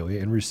code daily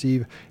and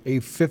receive a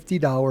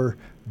 $50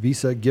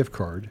 Visa gift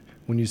card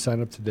when you sign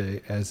up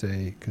today as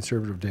a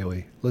Conservative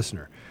Daily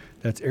listener.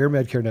 That's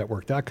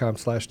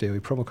airmedcarenetwork.com/daily,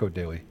 promo code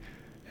daily,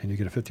 and you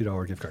get a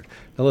 $50 gift card.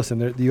 Now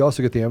listen, you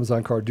also get the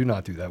Amazon card. Do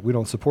not do that. We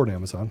don't support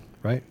Amazon,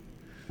 right?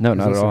 No,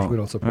 not at all. We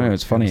don't support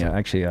it's funny, Amazon.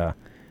 actually.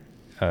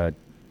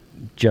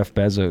 Jeff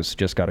Bezos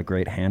just got a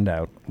great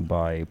handout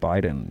by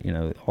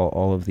Biden.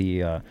 All of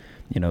the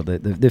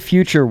the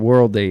future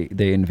world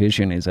they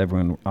envision is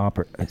everyone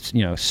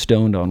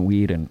stoned on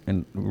weed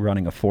and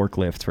running a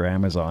forklift for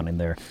Amazon in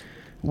their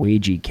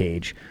wagey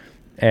cage.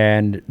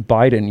 And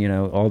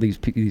Biden, all these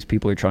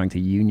people are trying to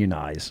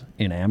unionize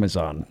in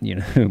Amazon,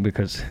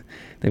 because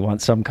they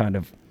want some kind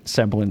of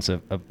semblance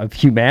of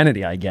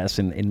humanity, I guess,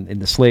 in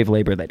the slave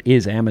labor that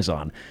is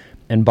Amazon.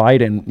 And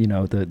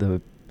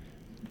Biden,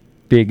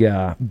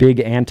 big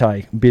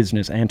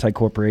anti-business,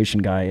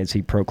 anti-corporation guy, as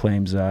he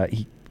proclaims.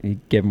 He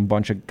gave him a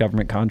bunch of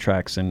government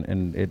contracts,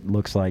 and it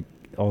looks like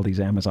all these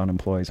Amazon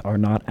employees are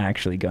not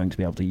actually going to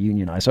be able to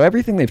unionize. So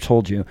everything they've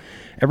told you,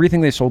 everything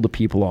they sold the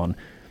people on,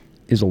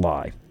 is a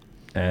lie.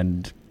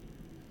 And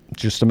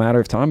just a matter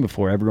of time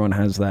before everyone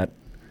has that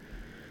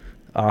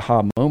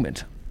aha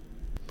moment.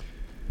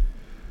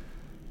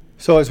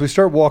 So as we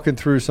start walking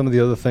through some of the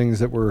other things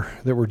that we're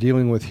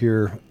dealing with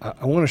here,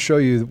 I want to show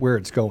you where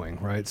it's going,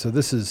 right? So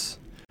this is,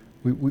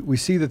 we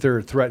see that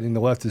they're threatening,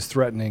 the left is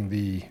threatening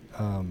the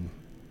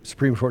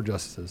Supreme Court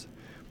justices,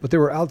 but they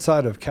were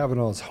outside of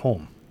Kavanaugh's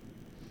home.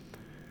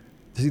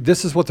 See,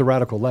 this is what the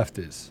radical left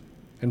is.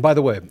 And by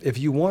the way, if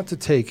you want to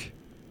take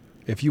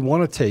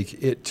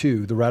it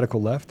to the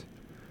radical left,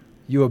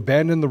 you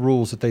abandon the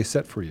rules that they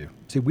set for you.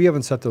 See, we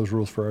haven't set those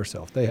rules for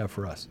ourselves. They have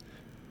for us.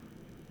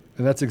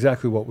 And that's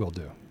exactly what we'll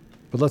do.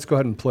 But let's go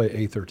ahead and play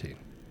A13.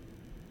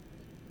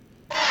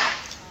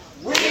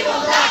 We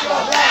will not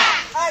go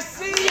back. I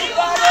see you,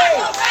 buddy.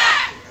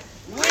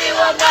 We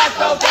will not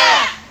go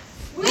back.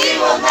 We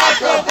will not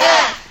go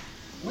back.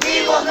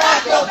 We will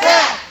not go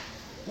back.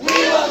 We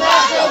will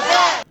not go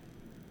back.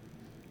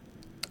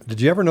 Did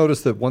you ever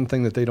notice that one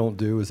thing that they don't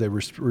do is they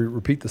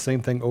repeat the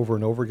same thing over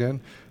and over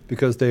again?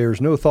 Because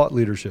there's no thought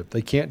leadership.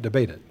 They can't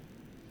debate it.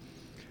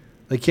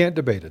 They can't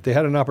debate it. They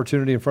had an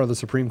opportunity in front of the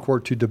Supreme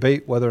Court to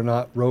debate whether or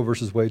not Roe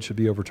versus Wade should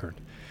be overturned.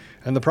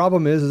 And the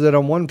problem is that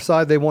on one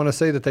side they want to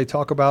say that they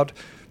talk about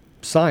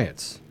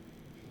science.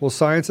 Well,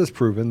 science has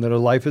proven that a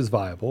life is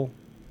viable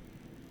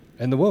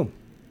in the womb.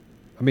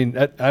 I mean,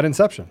 at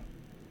inception.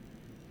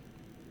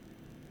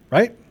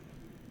 Right?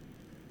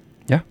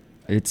 Yeah.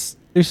 It's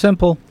pretty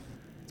simple.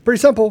 It's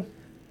pretty simple.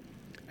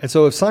 And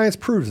so if science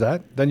proves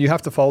that, then you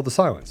have to follow the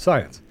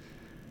science.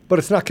 But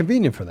it's not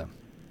convenient for them.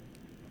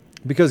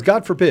 Because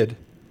God forbid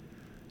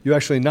you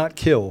actually not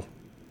kill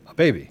a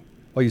baby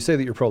while you say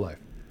that you're pro-life.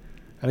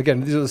 And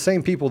again, these are the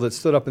same people that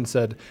stood up and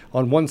said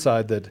on one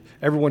side that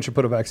everyone should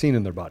put a vaccine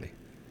in their body.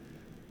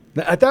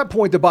 Now, at that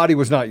point, the body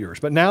was not yours.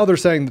 But now they're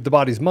saying that the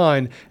body's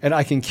mine and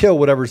I can kill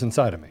whatever's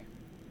inside of me.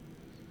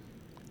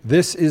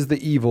 This is the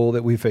evil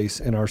that we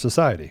face in our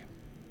society.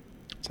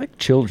 It's like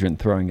children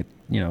throwing a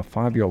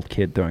 5-year-old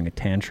kid throwing a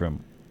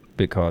tantrum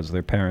because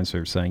their parents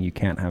are saying you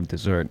can't have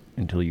dessert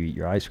until you eat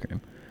your ice cream.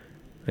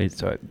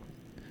 It's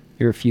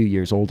you're a few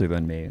years older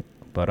than me,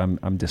 but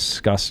I'm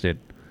disgusted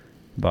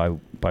by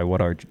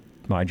what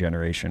my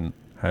generation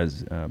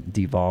has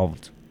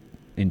devolved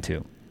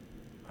into.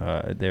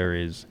 There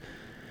is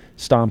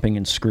stomping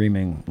and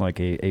screaming like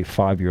a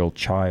 5-year-old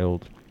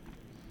child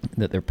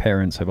that their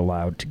parents have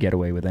allowed to get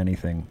away with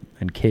anything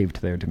and cave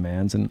to their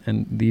demands.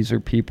 And these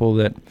are people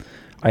that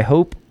I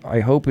hope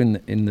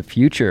in the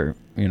future,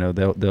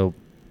 there'll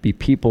be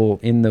people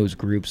in those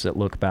groups that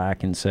look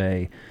back and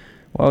say,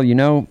 well,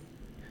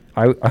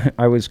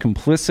 I was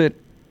complicit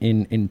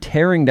in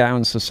tearing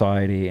down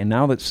society, and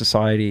now that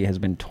society has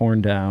been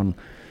torn down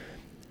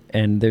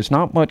and there's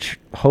not much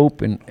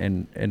hope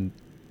and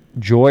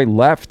joy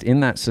left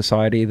in that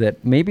society,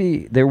 that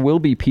maybe there will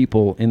be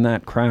people in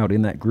that crowd,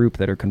 in that group,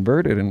 that are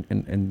converted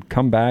and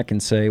come back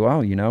and say,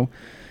 well,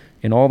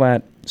 in all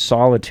that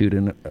solitude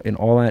and in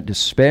all that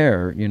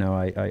despair,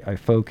 I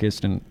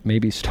focused and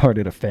maybe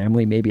started a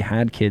family, maybe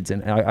had kids.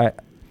 And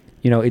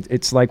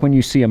it's like when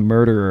you see a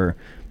murderer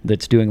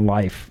that's doing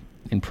life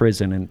in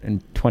prison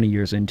and 20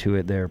 years into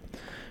it, they're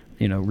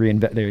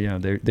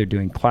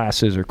doing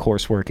classes or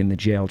coursework in the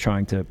jail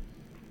trying to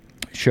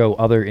show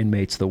other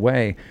inmates the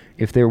way.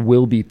 If there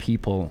will be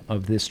people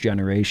of this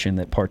generation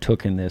that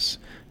partook in this,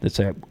 that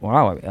say,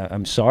 wow,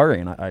 I'm sorry,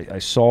 and I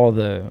saw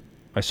the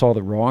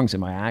wrongs in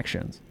my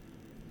actions.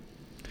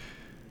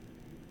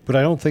 But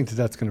I don't think that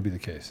that's going to be the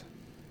case.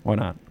 Why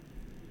not?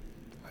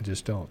 I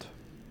just don't.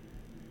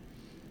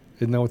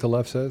 Isn't that what the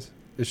left says?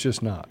 It's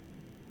just not.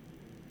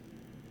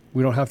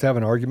 We don't have to have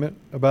an argument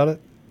about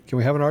it. Can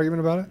we have an argument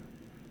about it?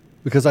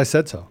 Because I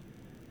said so.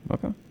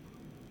 Okay.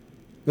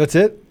 That's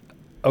it?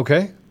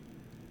 Okay.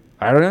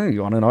 I don't know.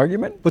 You want an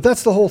argument? But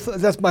that's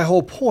that's my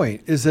whole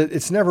point, is that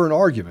it's never an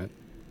argument.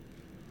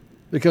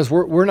 Because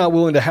we're not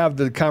willing to have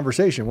the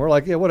conversation. We're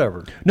like, yeah,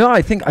 whatever. No,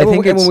 I think and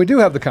when we do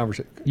have the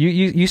conversation,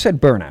 you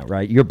said burnout,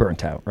 right? You're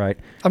burnt out, right?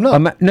 I'm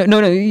not. No.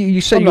 You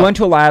said you went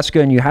to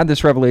Alaska and you had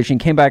this revelation,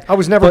 came back. I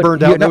was never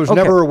burned out. There was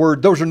never a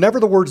word. Those are never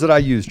the words that I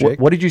used, Jake.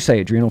 What did you say?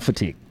 Adrenal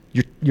fatigue.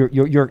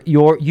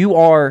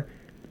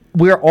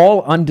 We're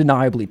all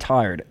undeniably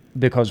tired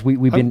because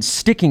we've been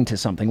sticking to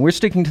something. We're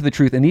sticking to the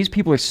truth, and these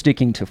people are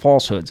sticking to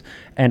falsehoods.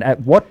 And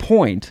at what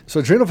point? So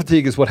adrenal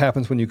fatigue is what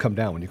happens when you come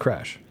down, when you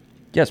crash.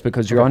 Yes,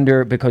 because you're on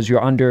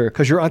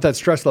that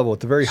stress level at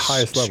the very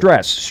highest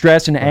level.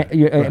 Stress, and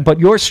right. But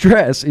your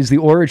stress is the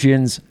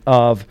origins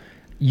of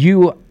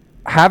you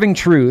having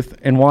truth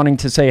and wanting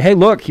to say, "Hey,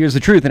 look, here's the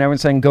truth," and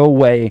everyone's saying, "Go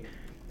away,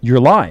 you're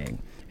lying."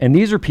 And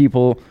these are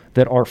people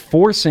that are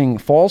forcing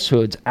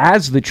falsehoods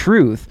as the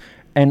truth.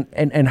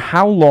 And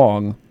how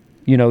long,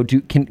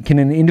 can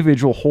an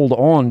individual hold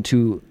on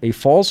to a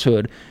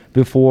falsehood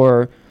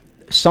before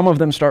some of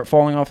them start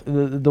falling off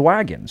the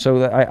wagon.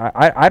 So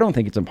I don't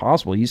think it's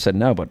impossible. You said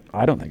no, but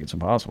I don't think it's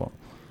impossible.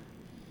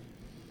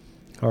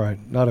 All right,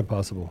 not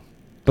impossible.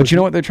 But you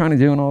know what they're trying to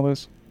do in all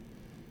this?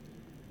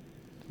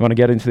 You want to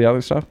get into the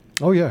other stuff?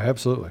 Oh, yeah,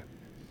 absolutely.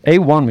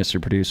 A1,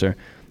 Mr. Producer.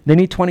 They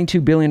need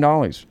 $22 billion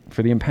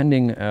for the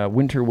impending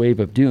winter wave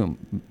of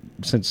doom.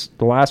 Since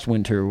the last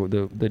winter,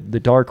 the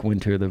dark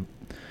winter,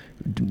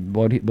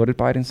 what did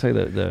Biden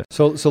say?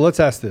 So let's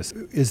ask this.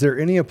 Is there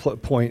any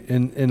point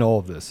in all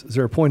of this? Is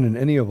there a point in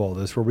any of all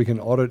this where we can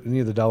audit any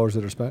of the dollars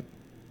that are spent?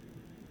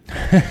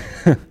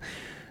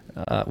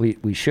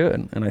 We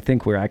should, and I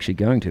think we're actually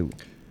going to.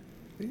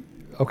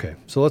 Okay,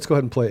 so let's go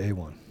ahead and play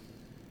A1.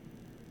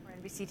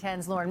 NBC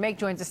 10's Lauren Make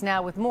joins us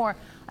now with more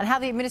on how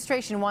the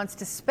administration wants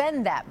to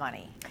spend that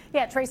money.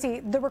 Yeah,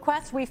 Tracy, the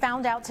request we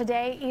found out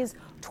today is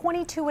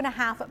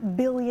 $22.5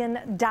 billion.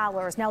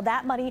 Now,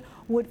 that money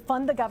would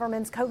fund the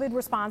government's COVID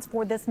response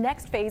for this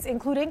next phase,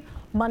 including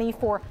money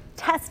for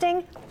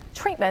testing,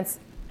 treatments,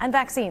 and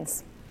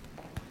vaccines.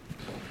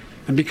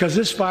 And because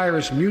this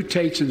virus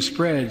mutates and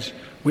spreads,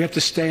 we have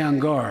to stay on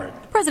guard.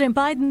 President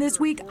Biden this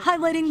week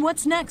highlighting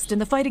what's next in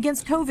the fight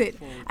against COVID.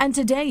 And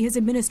today, his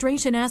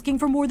administration asking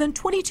for more than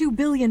 $22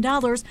 billion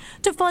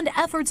to fund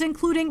efforts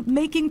including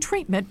making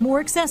treatment more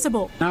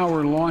accessible. Now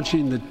we're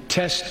launching the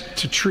Test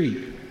to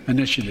Treat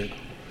initiative.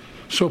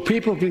 So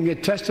people can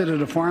get tested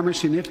at a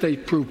pharmacy, and if they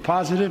prove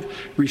positive,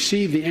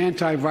 receive the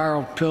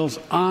antiviral pills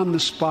on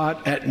the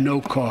spot at no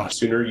cost.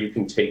 The sooner you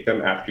can take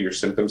them after your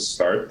symptoms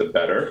start, the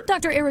better.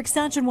 Dr. Eric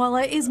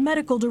Sachinwala is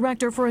Medical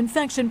Director for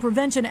Infection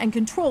Prevention and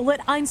Control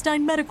at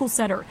Einstein Medical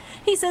Center.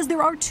 He says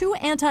there are 2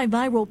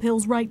 antiviral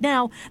pills right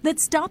now that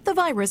stop the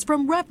virus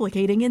from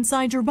replicating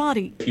inside your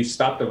body. If you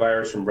stop the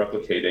virus from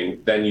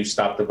replicating, then you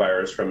stop the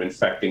virus from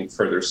infecting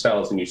further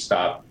cells, and you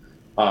stop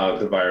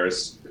the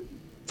virus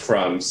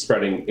from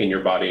spreading in your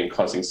body and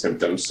causing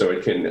symptoms. So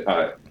it can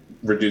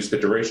reduce the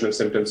duration of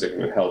symptoms. It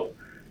can help,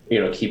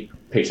 keep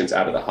patients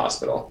out of the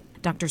hospital.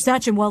 Dr.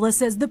 Sachinwala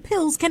says the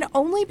pills can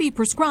only be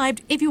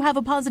prescribed if you have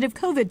a positive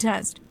COVID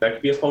test. That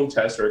could be a home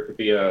test, or it could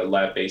be a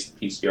lab-based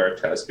PCR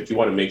test, but you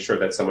want to make sure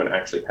that someone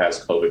actually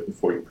has COVID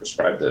before you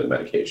prescribe the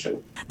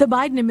medication. The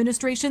Biden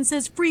administration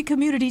says free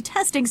community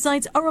testing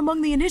sites are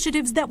among the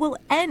initiatives that will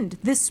end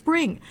this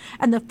spring,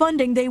 and the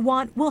funding they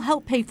want will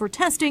help pay for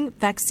testing,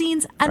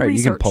 vaccines, and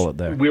research. You can pull it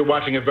there. We're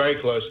watching it very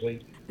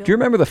closely. Do you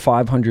remember the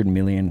 500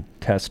 million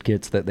test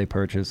kits that they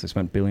purchased? They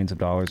spent billions of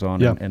dollars on,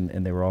 Yeah.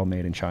 and they were all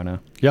made in China.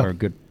 Yeah. Or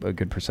a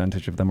good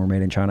percentage of them were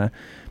made in China.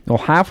 Well,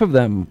 half of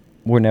them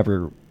were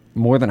never,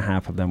 more than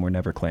half of them were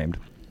never claimed.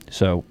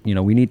 So,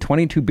 we need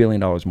 $22 billion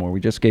more.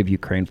 We just gave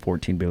Ukraine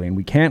 $14 billion.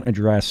 We can't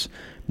address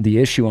the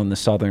issue on the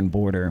southern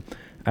border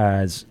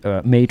as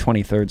May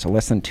 23rd, so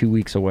less than 2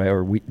 weeks away,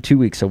 or 2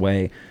 weeks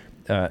away,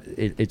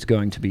 it's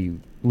going to be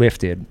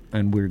lifted,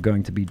 and we're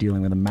going to be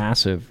dealing with a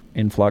massive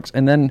influx.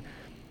 And then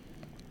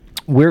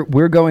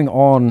we're going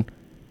on,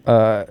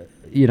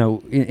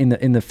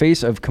 in the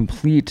face of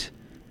complete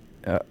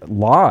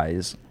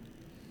lies.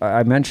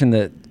 I mentioned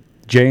that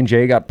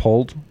J&J got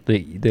pulled.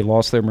 They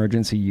lost their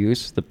emergency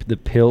use. The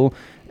pill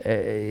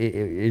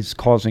is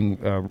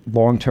causing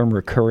long-term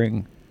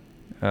recurring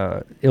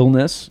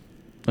illness,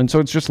 and so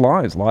it's just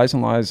lies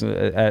and lies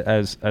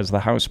as the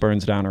house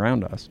burns down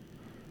around us.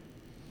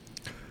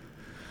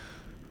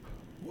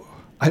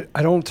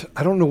 I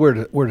don't know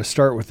where to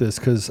start with this,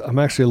 because I'm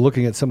actually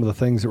looking at some of the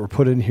things that were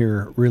put in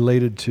here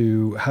related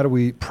to how do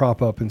we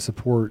prop up and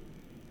support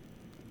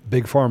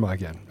big pharma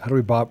again? How do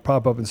we prop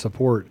up and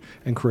support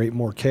and create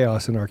more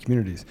chaos in our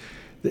communities?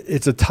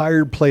 It's a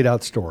tired, played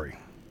out story.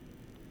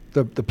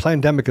 The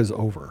pandemic is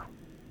over.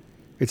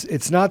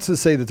 It's not to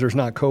say that there's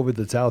not COVID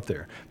that's out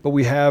there, but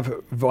we have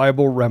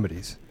viable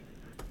remedies.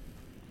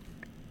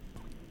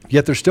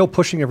 Yet they're still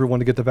pushing everyone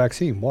to get the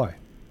vaccine. Why?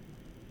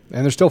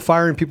 And they're still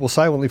firing people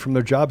silently from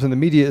their jobs, and the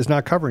media is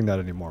not covering that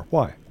anymore.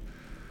 Why?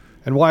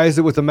 And why is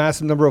it with the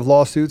massive number of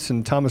lawsuits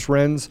and Thomas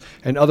Renz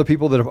and other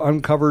people that have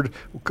uncovered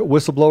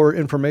whistleblower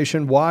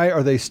information, why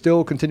are they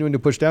still continuing to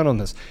push down on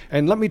this?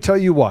 And let me tell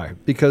you why.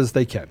 Because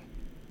they can.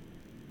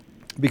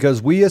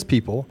 Because we as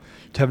people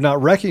have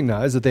not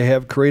recognized that they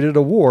have created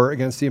a war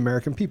against the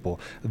American people.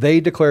 They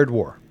declared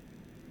war.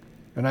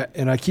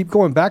 And I keep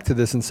going back to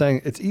this and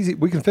saying it's easy.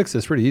 We can fix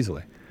this pretty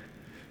easily.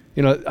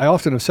 I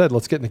often have said,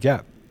 let's get in the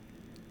gap.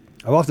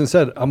 I've often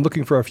said, I'm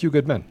looking for a few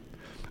good men.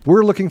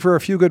 We're looking for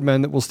a few good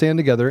men that will stand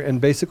together and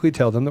basically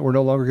tell them that we're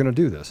no longer going to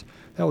do this.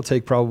 That will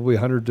take probably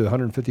 100 to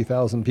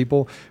 150,000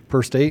 people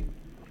per state.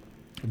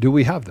 Do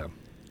we have them?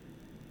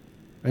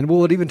 And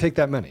will it even take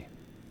that many?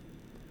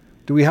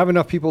 Do we have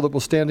enough people that will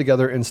stand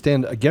together and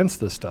stand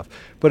against this stuff?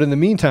 But in the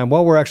meantime,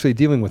 while we're actually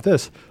dealing with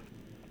this,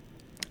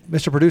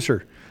 Mr.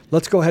 Producer,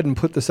 let's go ahead and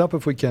put this up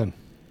if we can.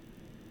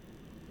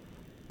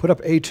 Put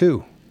up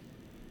A2.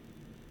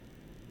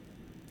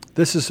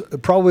 This is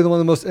probably one of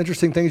the most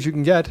interesting things you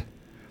can get.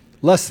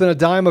 Less than a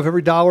dime of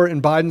every dollar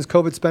in Biden's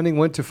COVID spending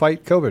went to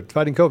fighting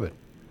COVID.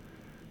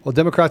 While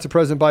Democrats and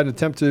President Biden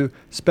attempt to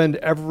spend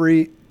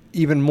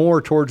even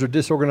more towards a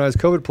disorganized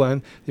COVID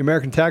plan, the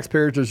American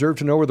taxpayers deserve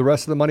to know where the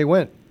rest of the money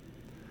went.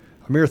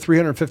 A mere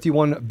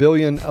 $351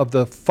 billion of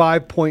the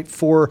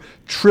 $5.4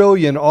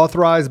 trillion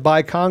authorized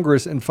by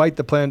Congress in fight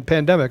the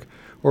pandemic,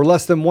 or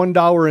less than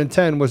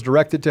 $1.10, was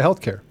directed to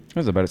health care. It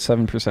was about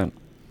 7%.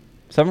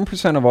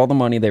 7% of all the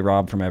money they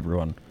robbed from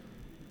everyone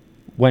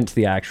went to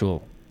the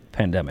actual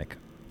pandemic.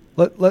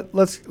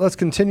 Let's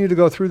continue to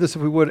go through this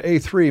if we would.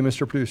 A3,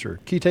 Mr. Producer.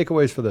 Key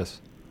takeaways for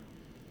this.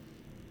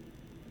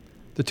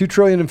 The $2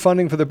 trillion in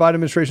funding for the Biden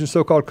administration's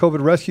so-called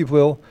COVID rescue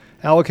bill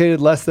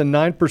allocated less than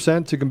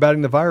 9% to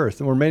combating the virus.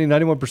 The remaining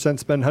 91%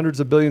 spend hundreds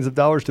of billions of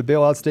dollars to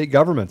bail out state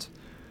governments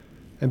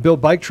and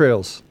build bike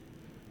trails,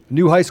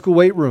 new high school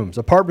weight rooms,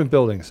 apartment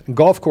buildings, and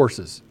golf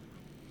courses.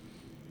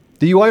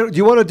 Do you want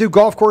to do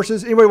golf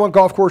courses? Anybody want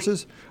golf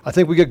courses? I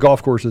think we get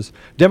golf courses.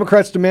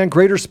 Democrats demand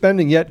greater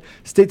spending, yet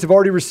states have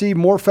already received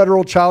more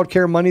federal child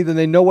care money than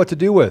they know what to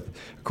do with.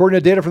 According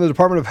to data from the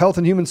Department of Health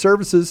and Human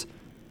Services,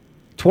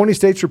 20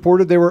 states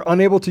reported they were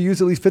unable to use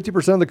at least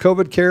 50% of the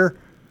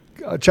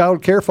COVID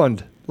child care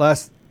fund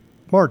last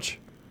March.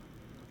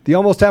 The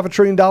almost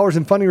 $500 billion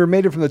in funding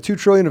remaining from the $2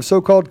 trillion of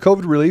so-called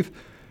COVID relief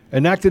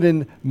enacted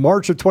in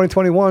March of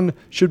 2021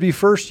 should be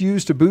first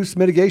used to boost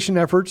mitigation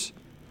efforts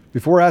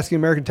before asking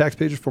American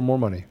taxpayers for more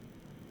money.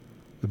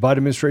 The Biden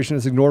administration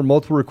has ignored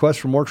multiple requests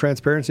for more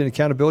transparency and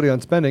accountability on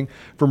spending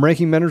from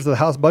ranking members of the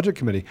House Budget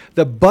Committee.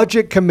 The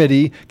Budget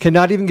Committee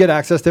cannot even get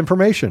access to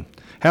information.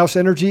 House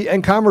Energy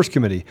and Commerce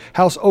Committee,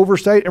 House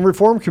Oversight and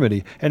Reform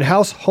Committee, and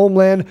House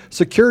Homeland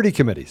Security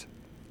Committees.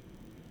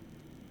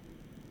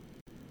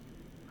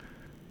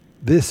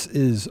 This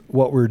is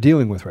what we're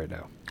dealing with right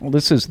now. Well,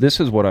 this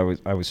is what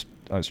I was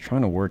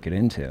trying to work it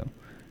into,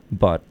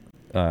 but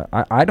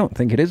I don't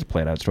think it is a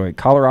played out story.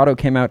 Colorado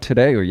came out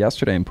today or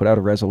yesterday and put out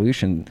a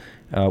resolution,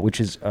 which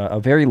is a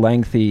very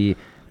lengthy,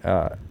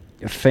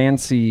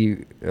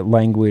 fancy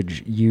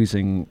language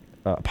using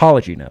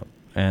apology note.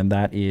 And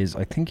that is,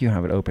 I think you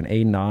have it open,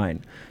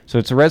 A9. So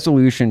it's a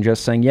resolution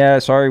just saying, yeah,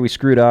 sorry, we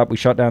screwed up. We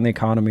shut down the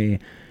economy.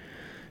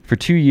 For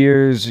 2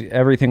 years,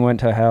 everything went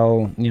to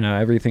hell.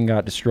 Everything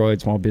got destroyed.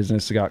 Small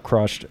business got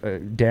crushed.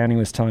 Danny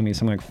was telling me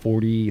something like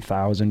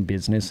 40,000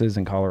 businesses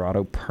in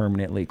Colorado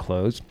permanently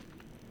closed.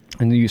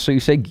 And you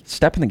say,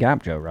 step in the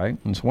gap, Joe, right?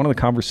 And so one of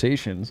the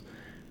conversations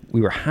we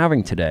were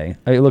having today,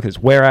 look at this,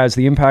 whereas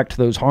the impact to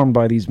those harmed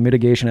by these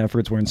mitigation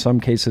efforts were in some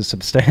cases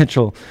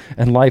substantial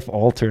and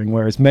life-altering,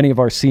 whereas many of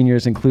our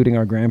seniors, including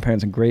our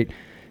grandparents and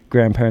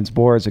great-grandparents,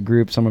 bore as a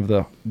group some of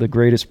the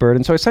greatest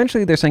burden. So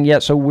essentially they're saying, yeah,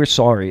 so we're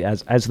sorry.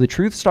 As the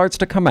truth starts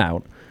to come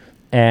out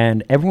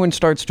and everyone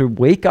starts to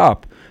wake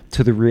up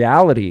to the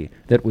reality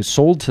that was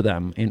sold to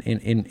them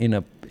in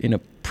a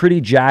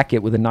pretty jacket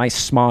with a nice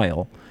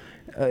smile,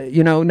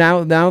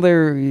 now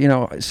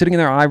they're, sitting in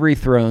their ivory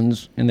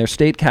thrones in their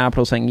state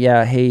capital saying,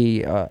 yeah,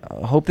 hey,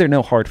 hope there are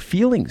no hard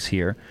feelings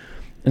here.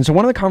 And so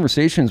one of the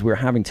conversations we were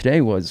having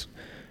today was,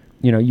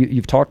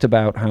 you've talked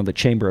about how the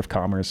Chamber of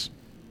Commerce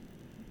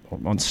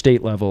on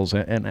state levels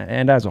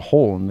and as a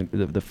whole and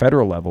the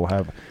federal level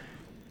have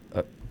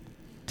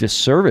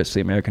disserviced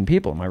the American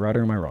people. Am I right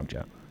or am I wrong,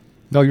 Jeff?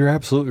 No, you're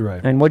absolutely right.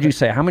 And what'd you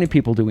say? How many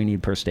people do we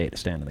need per state to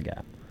stand in the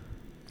gap?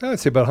 I'd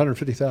say about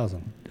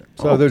 150,000.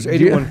 So there's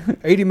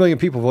 80 million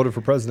people voted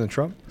for President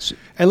Trump.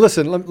 And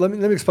listen, let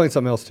me explain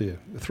something else to you.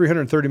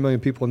 330 million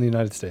people in the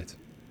United States.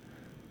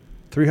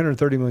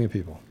 330 million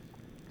people.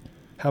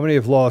 How many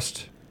have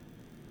lost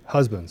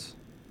husbands,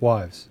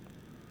 wives,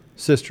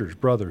 sisters,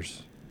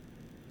 brothers,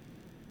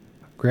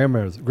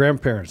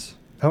 grandparents?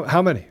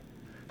 How many?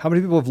 How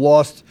many people have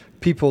lost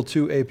people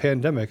to a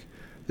pandemic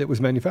that was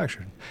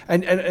manufactured?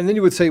 And then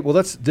you would say, well,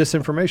 that's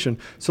disinformation.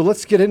 So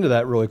let's get into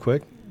that really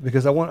quick,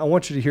 because I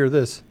want you to hear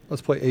this.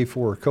 Let's play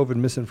A4, COVID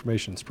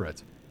misinformation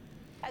spreads.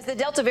 As the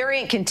Delta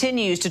variant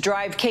continues to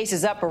drive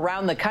cases up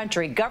around the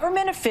country,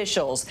 government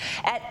officials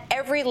at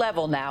every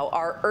level now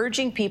are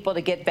urging people to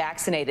get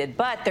vaccinated,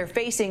 but they're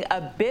facing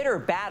a bitter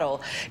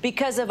battle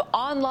because of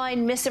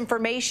online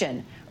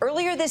misinformation.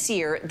 Earlier this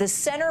year, the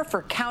Center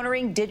for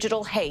Countering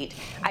Digital Hate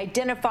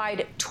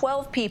identified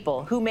 12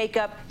 people who make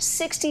up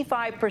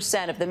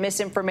 65% of the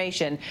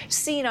misinformation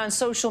seen on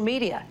social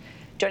media.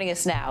 Joining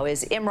us now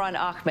is Imran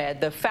Ahmed,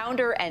 the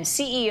founder and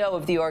CEO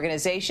of the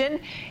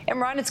organization.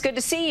 Imran, it's good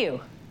to see you.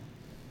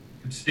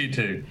 Good to see you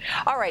too.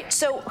 All right,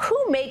 so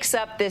who makes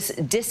up this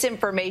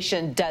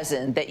disinformation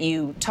dozen that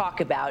you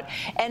talk about,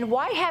 and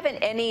why haven't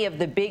any of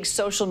the big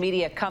social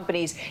media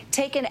companies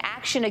taken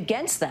action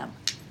against them?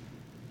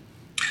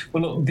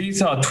 Well, look,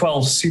 these are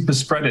 12 super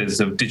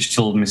spreaders of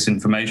digital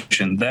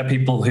misinformation. They're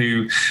people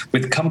who,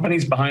 with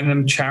companies behind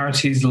them,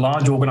 charities,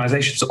 large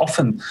organizations,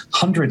 often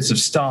hundreds of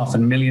staff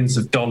and millions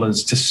of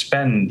dollars to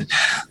spend,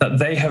 that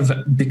they have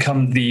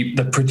become the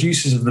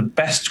producers of the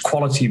best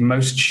quality,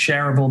 most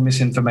shareable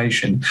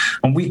misinformation.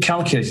 And we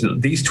calculated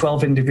that these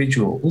 12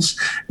 individuals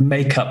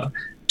make up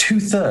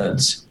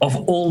 2/3 of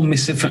all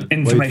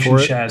misinformation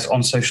shares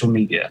on social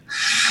media.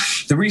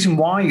 The reason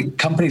why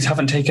companies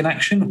haven't taken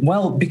action?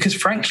 Well, because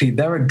frankly,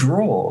 they're a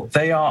draw.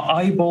 They are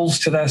eyeballs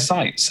to their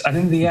sites. And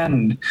in the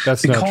end,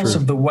 because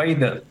of the way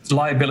that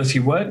liability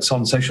works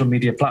on social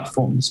media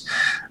platforms,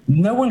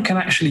 no one can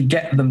actually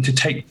get them to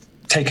take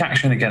take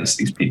action against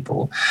these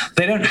people.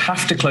 They don't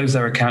have to close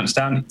their accounts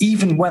down,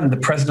 even when the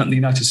President of the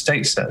United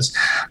States says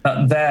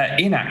that their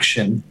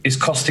inaction is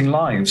costing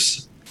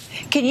lives.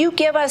 Can you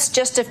give us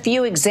just a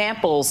few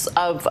examples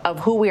of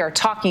who we are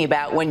talking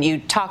about when you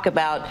talk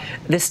about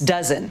this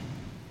dozen?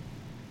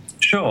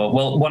 Sure.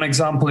 Well, one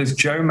example is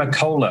Joe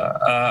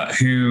McCullough,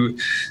 who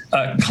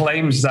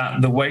claims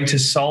that the way to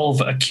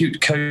solve acute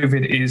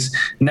COVID is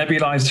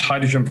nebulized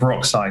hydrogen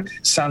peroxide.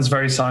 Sounds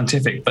very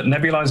scientific, but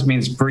nebulized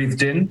means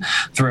breathed in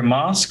through a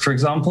mask, for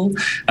example,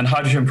 and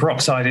hydrogen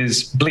peroxide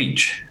is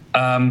bleach.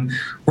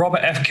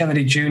 Robert F.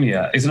 Kennedy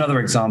Jr. is another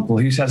example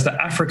who says that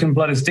African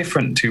blood is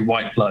different to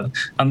white blood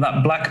and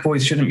that black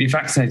boys shouldn't be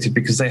vaccinated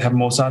because they have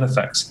more side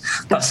effects.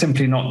 That's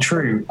simply not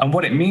true. And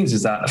what it means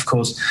is that, of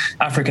course,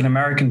 African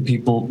American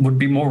people would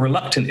be more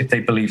reluctant if they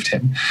believed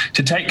him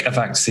to take a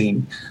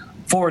vaccine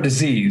for a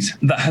disease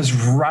that has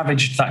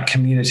ravaged that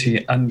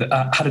community and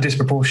had a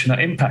disproportionate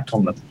impact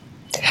on them.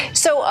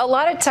 So a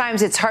lot of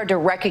times it's hard to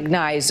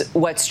recognize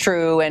what's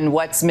true and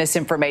what's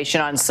misinformation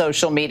on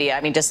social media.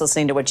 I mean, just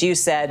listening to what you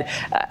said,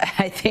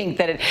 I think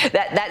that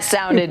that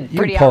sounded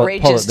pretty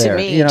outrageous to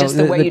me, just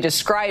the way you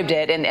described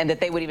it, and that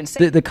they would even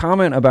say. The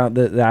comment about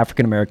the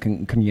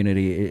African-American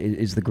community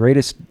is the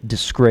greatest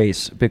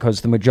disgrace,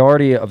 because the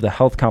majority of the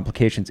health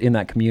complications in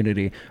that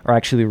community are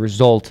actually a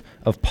result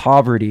of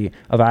poverty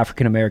of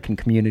African-American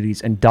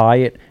communities and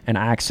diet and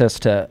access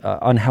to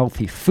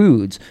unhealthy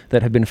foods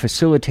that have been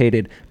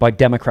facilitated by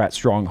Democrat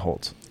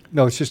strongholds.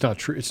 No, it's just not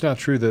true. It's not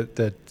true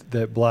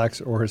that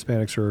blacks or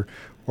Hispanics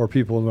or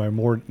people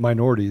in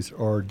minorities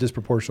are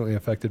disproportionately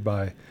affected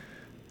by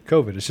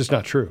COVID. It's just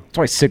not true. That's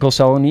why sickle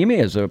cell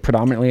anemia is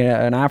predominantly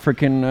an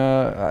African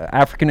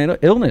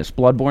illness,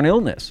 bloodborne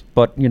illness.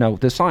 But,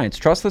 the science.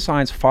 Trust the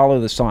science,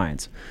 follow the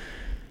science.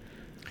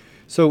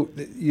 So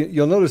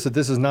you'll notice that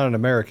this is not an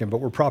American, but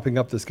we're propping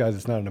up this guy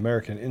that's not an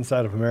American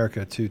inside of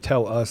America to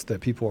tell us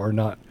that people are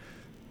not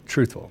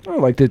truthful. Oh,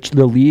 like the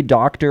lead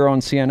doctor on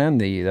CNN,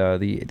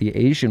 the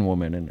Asian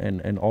woman,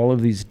 and all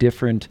of these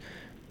different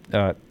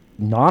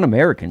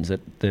non-Americans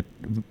that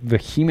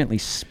vehemently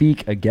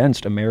speak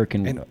against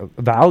American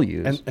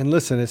values. And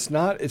listen, it's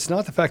not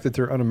the fact that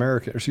they're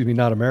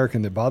not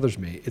American that bothers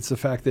me. It's the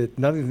fact that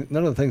none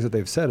of the things that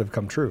they've said have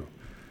come true.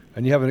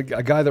 And you have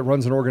a guy that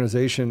runs an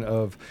organization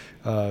of,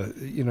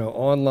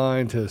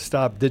 online to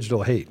stop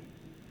digital hate.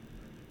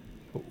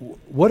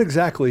 What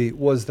exactly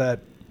was that?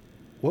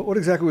 What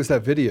exactly was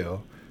that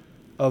video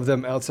of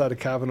them outside of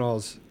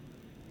Kavanaugh's?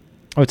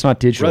 Oh, it's not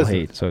digital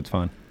residence? Hate, so it's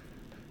fine.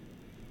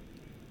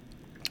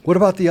 What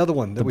about the other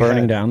one? The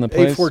burning down the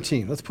place?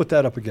 A14. Let's put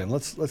that up again.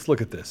 Let's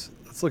look at this.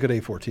 Let's look at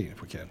A14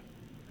 if we can.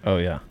 Oh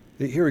yeah.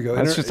 Here we go.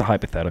 That's just a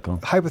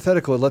hypothetical.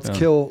 Hypothetical. Let's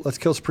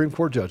kill Supreme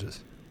Court judges.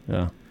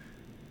 Yeah.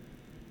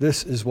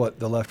 This is what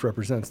the left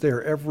represents. They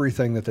are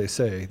everything that they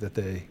say that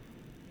they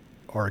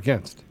are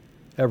against.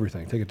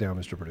 Everything. Take it down,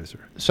 Mr. Producer.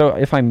 So,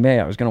 if I may,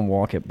 I was going to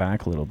walk it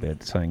back a little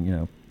bit, saying,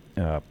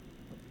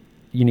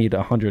 you need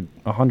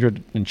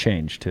 100 and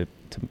change to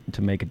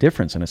make a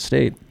difference in a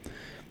state.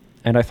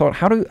 And I thought,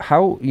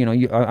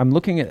 I'm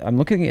looking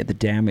at the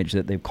damage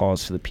that they've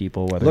caused to the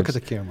people. Look at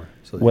the camera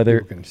so that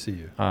people can see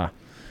you.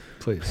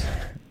 Please.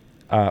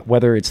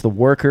 Whether it's the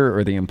worker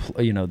or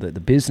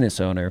the business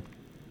owner.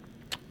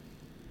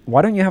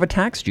 Why don't you have a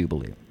tax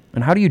jubilee?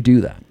 And how do you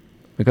do that?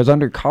 Because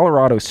under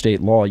Colorado state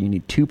law, you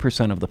need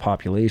 2% of the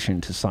population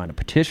to sign a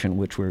petition,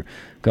 which we're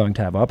going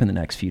to have up in the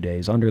next few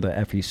days under the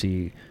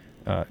FEC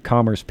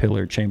Commerce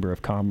Pillar Chamber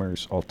of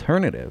Commerce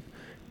alternative.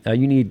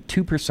 You need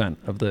 2%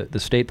 of the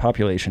state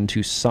population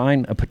to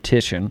sign a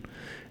petition.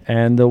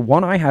 And the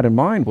one I had in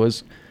mind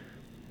was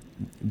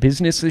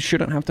businesses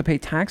shouldn't have to pay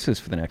taxes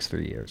for the next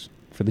 3 years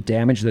for the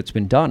damage that's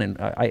been done. And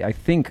I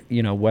think,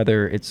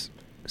 whether it's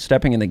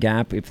stepping in the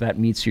gap, if that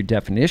meets your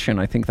definition,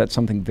 I think that's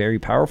something very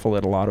powerful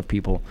that a lot of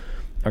people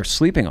are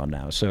sleeping on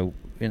now. So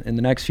in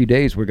the next few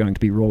days, we're going to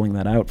be rolling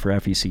that out for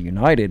FEC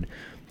United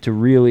to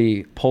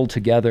really pull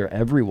together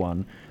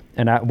everyone.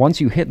 And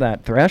once you hit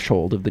that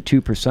threshold of the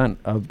 2%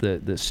 of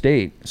the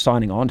state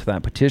signing on to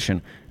that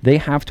petition, they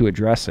have to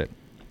address it.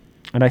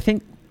 And I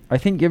think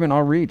given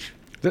our reach.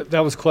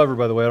 That was clever,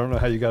 by the way. I don't know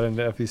how you got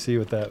into FEC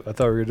with that. I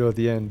thought we were going to do it at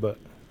the end, but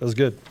that was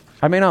good.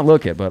 I may not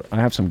look it, but I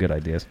have some good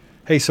ideas.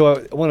 Hey,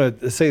 so I want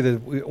to say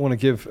that we want to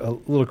give a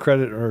little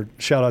credit or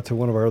shout out to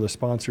one of our other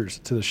sponsors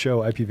to the show,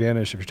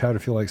 IPVanish. If you're tired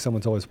of feeling like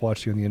someone's always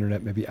watched you on the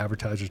internet, maybe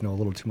advertisers know a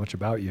little too much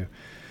about you,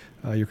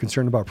 you're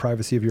concerned about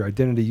privacy of your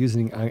identity,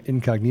 using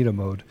incognito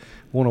mode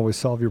won't always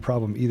solve your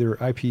problem either.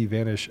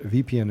 IPVanish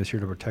VPN is here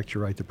to protect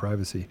your right to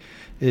privacy.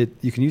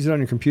 You can use it on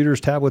your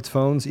computers, tablets,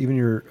 phones, even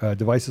your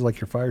devices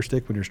like your Fire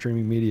Stick when you're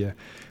streaming media.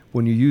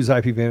 When you use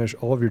IPVanish,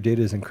 all of your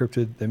data is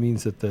encrypted. That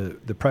means that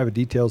the private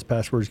details,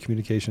 passwords,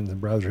 communications, and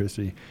browser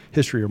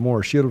history or more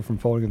are shielded from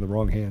falling in the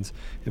wrong hands.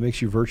 It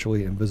makes you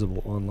virtually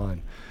invisible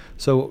online.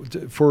 So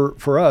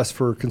for us,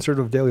 for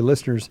Conservative Daily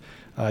listeners,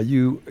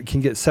 you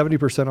can get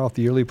 70% off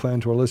the yearly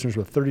plan to our listeners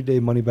with 30-day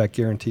money-back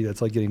guarantee.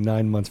 That's like getting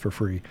 9 months for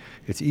free.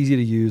 It's easy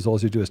to use. All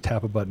you do is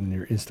tap a button and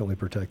you're instantly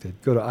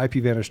protected. Go to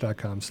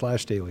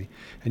ipvanish.com/daily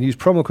and use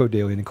promo code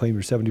daily and claim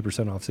your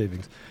 70% off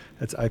savings.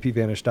 That's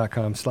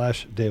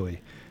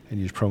ipvanish.com/daily and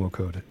use promo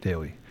code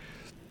daily.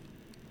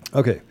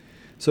 Okay.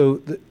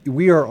 So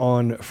we are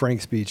on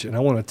Frank's Beach, and I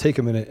want to take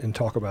a minute and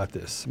talk about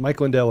this.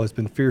 Mike Lindell has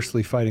been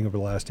fiercely fighting over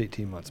the last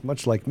 18 months.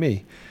 Much like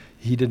me,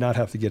 he did not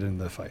have to get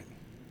into the fight.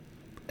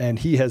 And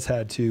he has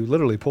had to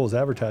literally pull his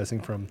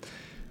advertising from,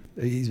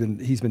 he's been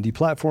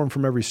deplatformed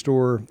from every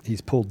store.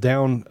 He's pulled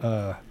down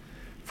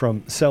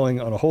from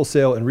selling on a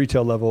wholesale and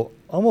retail level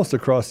almost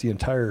across the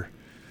entire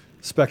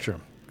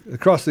spectrum,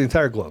 across the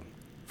entire globe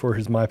for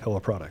his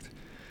MyPillow product.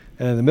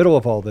 And in the middle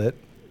of all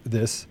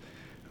this,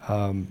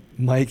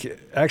 Mike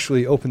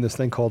actually opened this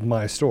thing called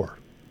My Store,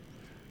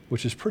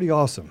 which is pretty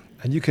awesome.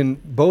 And you can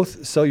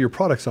both sell your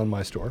products on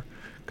My Store,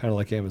 kind of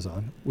like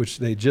Amazon, which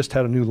they just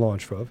had a new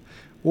launch of,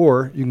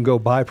 or you can go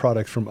buy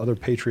products from other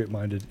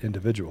patriot-minded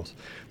individuals.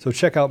 So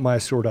check out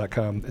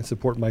mystore.com and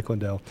support Mike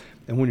Lindell.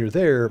 And when you're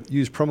there,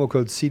 use promo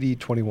code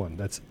CD21.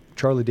 That's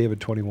Charlie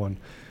David 21.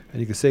 And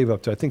you can save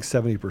up to, I think,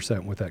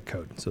 70% with that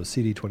code. So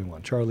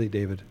CD21, Charlie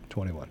David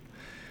 21.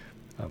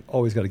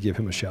 Always got to give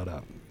him a shout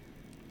out.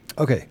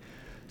 Okay.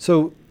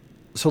 So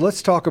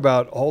let's talk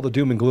about all the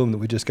doom and gloom that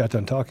we just got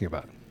done talking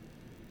about.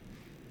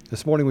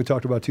 This morning we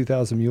talked about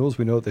 2,000 mules.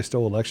 We know that they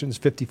stole elections,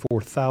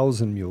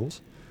 54,000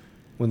 mules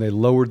when they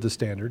lowered the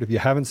standard. If you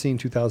haven't seen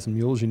 2,000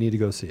 mules, you need to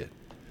go see it.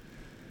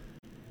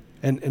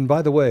 And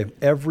by the way,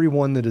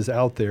 everyone that is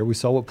out there, we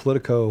saw what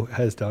Politico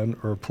has done,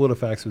 or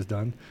PolitiFax has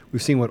done.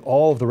 We've seen what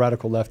all of the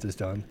radical left has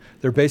done.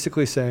 They're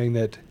basically saying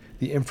that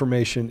the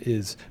information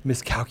is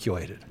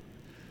miscalculated.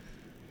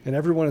 And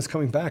everyone is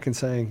coming back and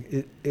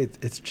saying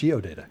it's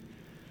geodata.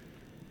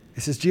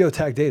 This is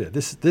geotag data.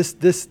 This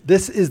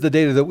is the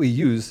data that we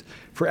use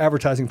for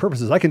advertising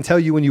purposes. I can tell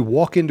you when you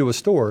walk into a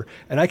store,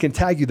 and I can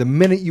tag you the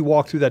minute you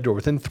walk through that door.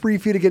 Within 3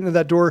 feet of getting to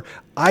that door,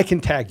 I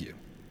can tag you.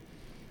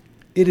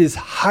 It is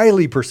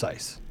highly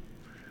precise.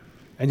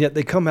 And yet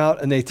they come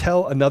out and they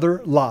tell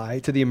another lie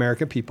to the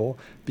American people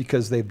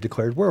because they've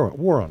declared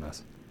war on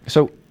us.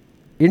 So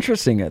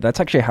interesting. That's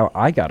actually how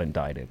I got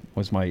indicted,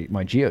 was my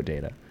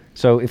geodata.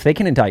 So if they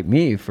can indict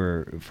me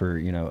for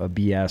a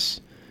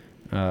BS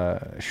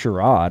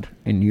charade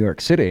in New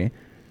York City,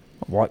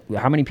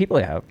 how many people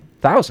they have?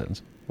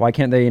 Thousands. Why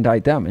can't they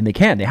indict them? And they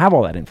can. They have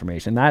all that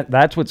information.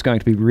 That's what's going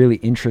to be really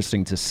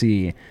interesting to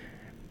see,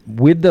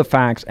 with the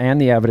facts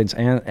and the evidence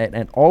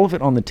and all of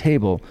it on the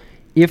table,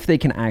 if they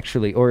can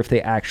actually, or if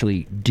they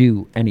actually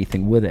do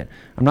anything with it.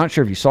 I'm not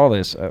sure if you saw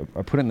this.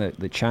 I put in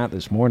the chat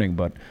this morning,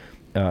 but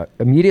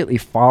immediately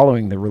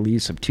following the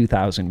release of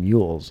 2,000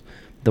 Mules,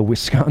 the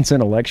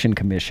Wisconsin Election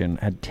Commission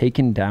had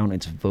taken down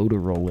its voter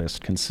roll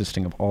list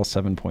consisting of all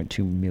 7.2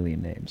 million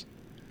names.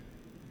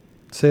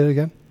 Say it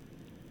again.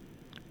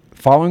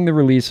 Following the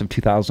release of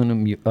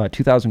 2,000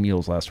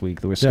 Mules last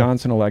week, the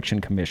Wisconsin Election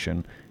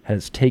Commission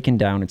has taken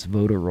down its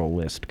voter roll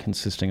list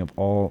consisting of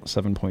all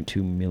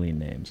 7.2 million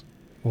names.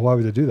 Well, why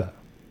would they do that?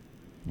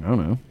 I don't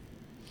know.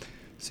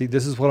 See,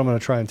 this is what I'm going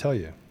to try and tell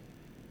you.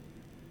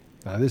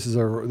 This is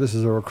a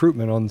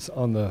recruitment on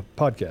the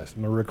podcast.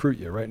 I'm going to recruit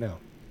you right now.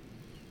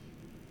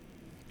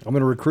 I'm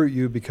going to recruit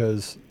you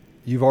because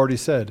you've already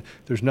said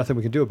there's nothing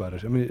we can do about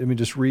it. I mean, let me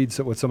just read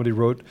what somebody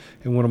wrote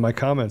in one of my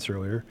comments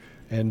earlier.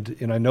 And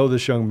I know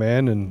this young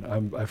man, and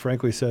I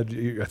frankly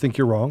said, I think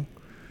you're wrong.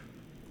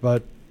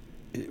 But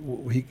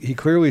he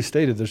clearly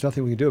stated there's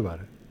nothing we can do about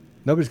it.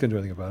 Nobody's going to do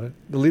anything about it.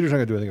 The leaders aren't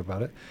going to do anything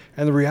about it.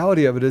 And the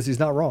reality of it is he's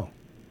not wrong.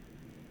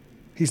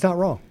 He's not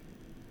wrong.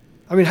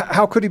 I mean,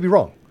 how could he be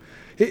wrong?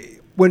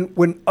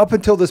 When up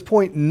until this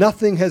point,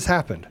 nothing has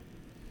happened.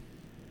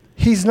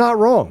 He's not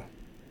wrong.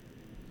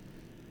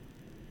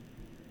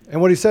 And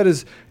what he said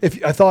is,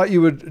 if I thought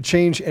you would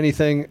change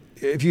anything,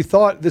 if you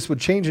thought this would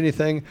change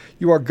anything,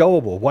 you are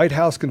gullible. White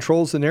House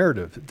controls the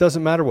narrative. It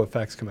doesn't matter what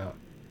facts come out.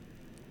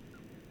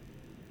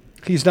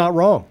 He's not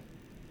wrong.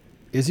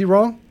 Is he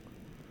wrong?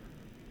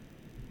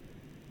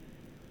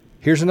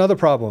 Here's another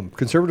problem.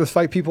 Conservatives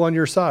fight people on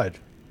your side.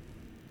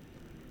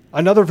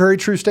 Another very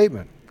true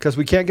statement, because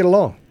we can't get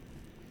along.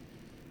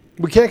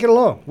 We can't get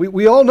along.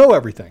 We all know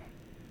everything.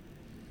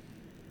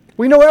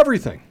 We know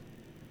everything.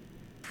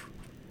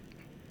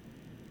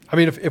 I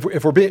mean,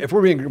 if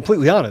we're being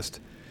completely honest,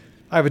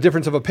 I have a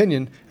difference of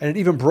opinion, and it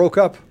even broke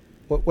up.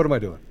 What am I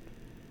doing?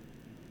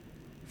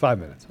 5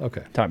 minutes.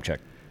 Okay. Time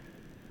check.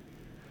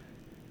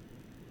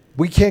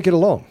 We can't get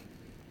along.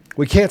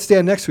 We can't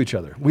stand next to each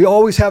other. We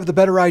always have the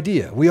better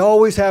idea. We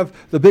always have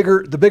the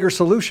bigger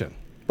solution,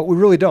 but we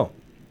really don't.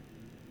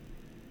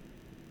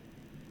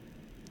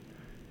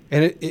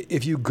 And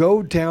if you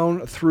go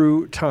down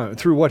through time,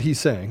 through what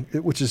he's saying,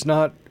 which is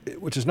not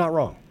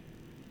wrong,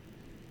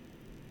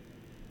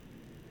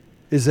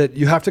 is that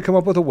you have to come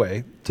up with a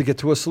way to get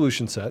to a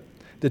solution set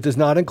that does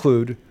not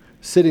include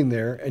sitting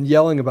there and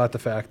yelling about the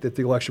fact that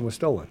the election was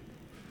stolen,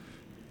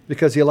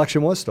 because the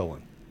election was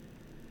stolen.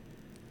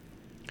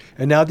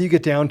 And now that you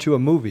get down to a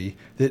movie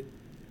that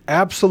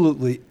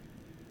absolutely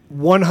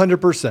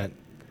 100%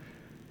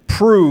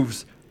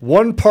 proves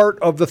one part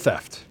of the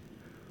theft.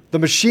 The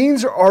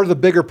machines are the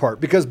bigger part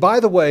because, by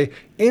the way,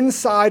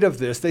 inside of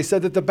this, they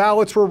said that the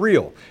ballots were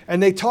real.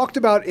 And they talked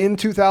about In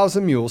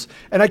 2000 Mules.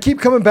 And I keep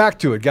coming back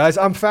to it, guys.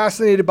 I'm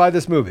fascinated by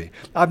this movie.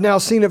 I've now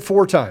seen it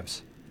 4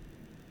 times.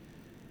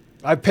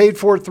 I've paid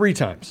for it 3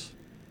 times.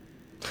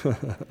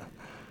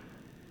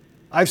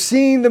 I've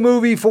seen the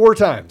movie 4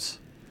 times.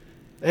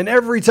 And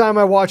every time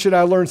I watch it,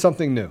 I learn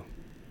something new.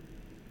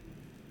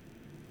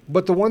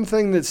 But the one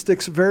thing that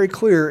sticks very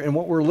clear in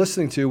what we're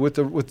listening to with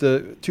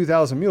the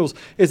 2000 Mules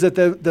is that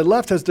the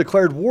left has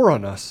declared war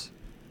on us,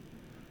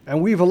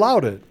 and we've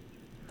allowed it.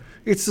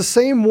 It's the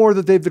same war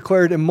that they've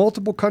declared in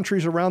multiple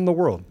countries around the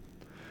world.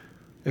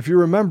 If you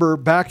remember,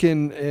 back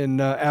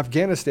in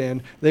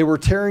Afghanistan, they were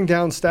tearing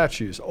down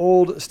statues,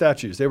 old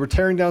statues. They were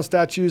tearing down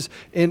statues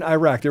in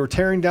Iraq. They were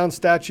tearing down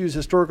statues,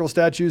 historical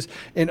statues,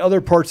 in other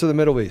parts of the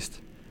Middle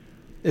East.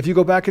 If you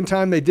go back in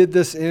time, they did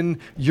this in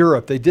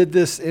Europe. They did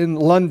this in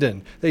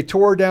London. They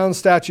tore down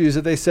statues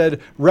that they said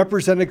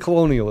represented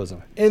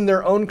colonialism in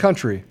their own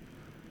country.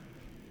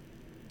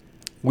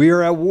 We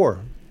are at war.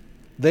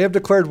 They have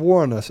declared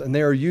war on us, and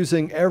they are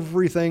using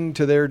everything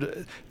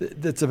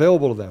that's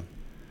available to them,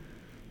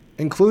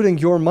 including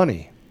your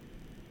money.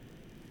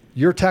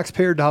 Your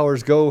taxpayer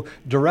dollars go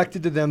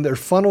directed to them. They're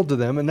funneled to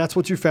them, and that's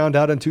what you found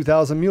out in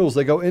 2000 Mules.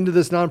 They go into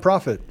this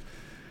nonprofit.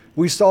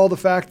 We saw the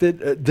fact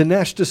that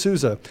Dinesh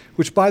D'Souza,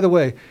 which, by the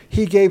way,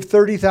 he gave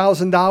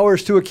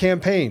 $30,000 to a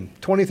campaign,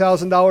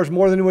 $20,000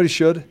 more than what he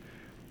should,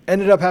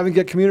 ended up having to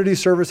get community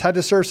service, had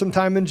to serve some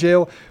time in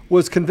jail,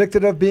 was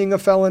convicted of being a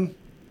felon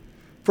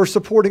for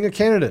supporting a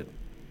candidate.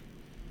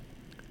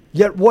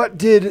 Yet what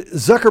did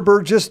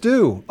Zuckerberg just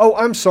do? Oh,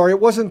 I'm sorry, it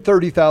wasn't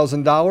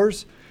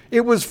 $30,000.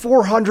 It was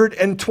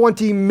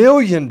 $420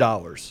 million.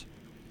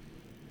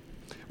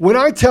 When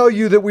I tell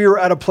you that we are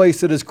at a place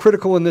that is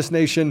critical in this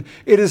nation,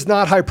 it is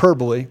not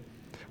hyperbole.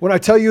 When I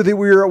tell you that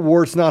we are at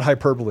war, it's not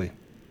hyperbole.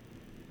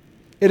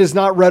 It is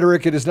not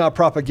rhetoric. It is not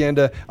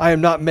propaganda. I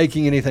am not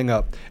making anything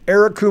up.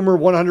 Eric Coomer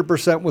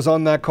 100% was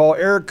on that call.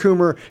 Eric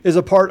Coomer is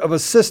a part of a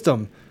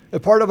system, a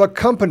part of a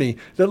company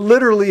that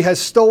literally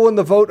has stolen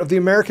the vote of the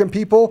American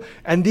people.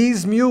 And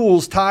these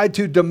mules tied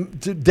to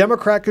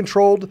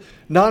Democrat-controlled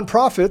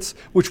nonprofits,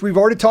 which we've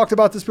already talked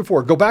about this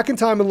before. Go back in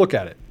time and look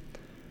at it.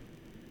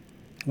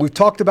 We've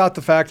talked about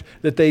the fact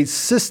that they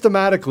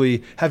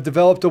systematically have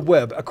developed a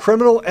web, a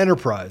criminal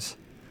enterprise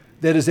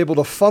that is able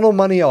to funnel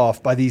money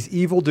off by these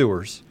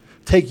evildoers,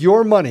 take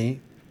your money,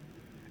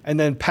 and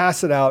then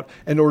pass it out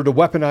in order to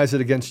weaponize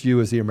it against you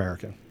as the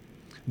American.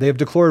 They have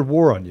declared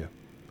war on you.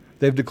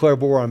 They've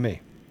declared war on me.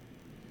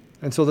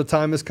 And so the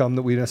time has come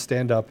that we must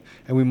stand up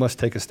and we must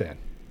take a stand.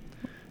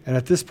 And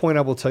at this point,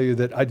 I will tell you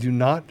that I do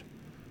not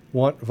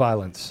want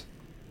violence.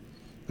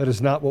 That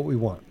is not what we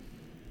want.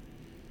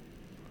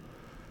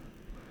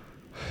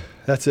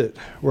 That's it.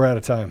 We're out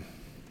of time.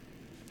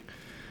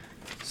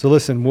 So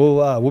listen,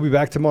 we'll be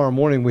back tomorrow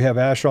morning. We have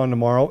Ash on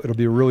tomorrow. It'll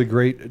be a really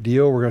great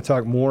deal. We're going to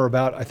talk more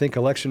about, I think,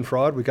 election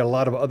fraud. We've got a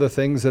lot of other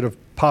things that have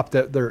popped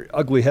their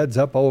ugly heads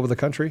up all over the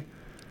country.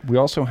 We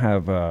also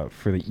have,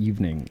 for the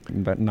evening,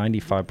 about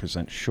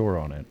 95% sure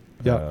on it.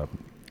 Yeah.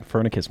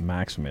 Fernicus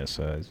Maximus,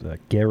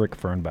 Garrick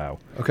Fernbaugh.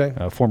 Okay.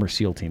 Former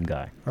SEAL team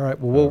guy. All right.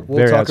 Well,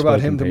 we'll talk about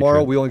him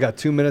tomorrow. Patriot. We only got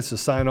 2 minutes to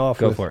sign off.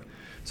 Go for it.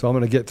 So I'm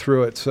going to get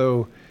through it.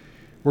 So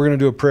we're going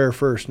to do a prayer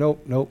first.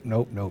 Nope.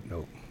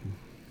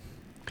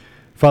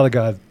 Father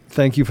God,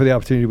 thank you for the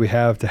opportunity we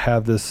have to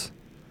have this,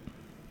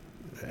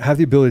 have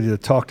the ability to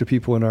talk to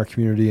people in our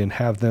community and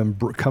have them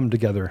come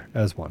together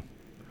as one.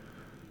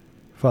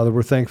 Father,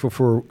 we're thankful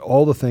for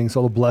all the things,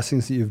 all the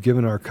blessings that you've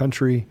given our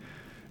country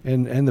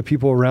and the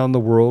people around the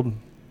world.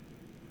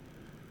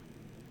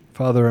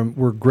 Father,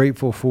 we're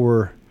grateful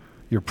for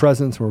your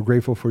presence. We're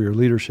grateful for your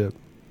leadership.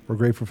 We're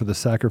grateful for the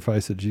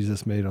sacrifice that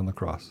Jesus made on the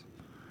cross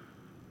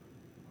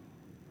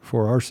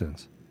for our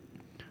sins.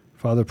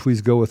 Father,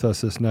 please go with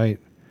us this night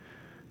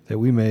that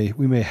we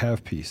may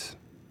have peace.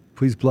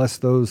 Please bless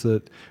those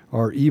that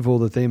are evil,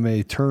 that they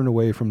may turn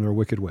away from their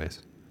wicked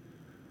ways.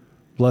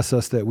 Bless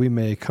us that we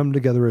may come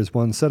together as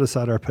one, set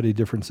aside our petty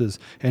differences,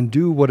 and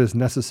do what is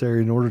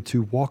necessary in order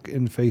to walk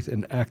in faith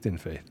and act in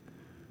faith.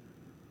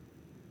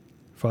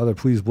 Father,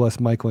 please bless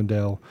Michael and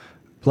Dale.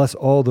 Bless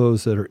all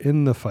those that are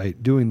in the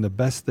fight, doing the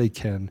best they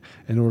can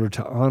in order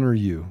to honor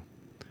you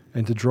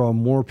and to draw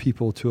more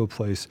people to a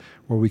place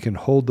where we can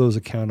hold those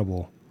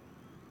accountable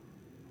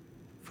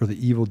for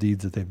the evil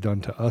deeds that they've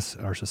done to us,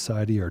 our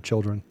society, our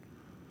children.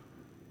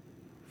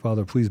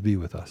 Father, please be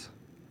with us.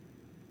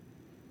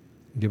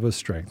 Give us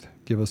strength.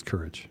 Give us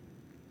courage.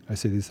 I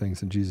say these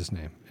things in Jesus'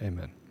 name.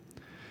 Amen.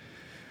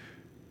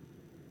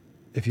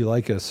 If you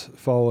like us,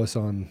 follow us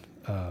on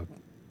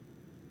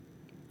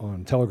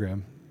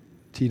Telegram,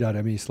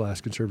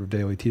 t.me/conservative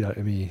daily,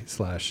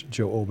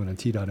 t.me/Joe Olben, and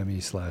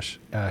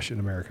t.me/Ash in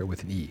America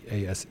with an E,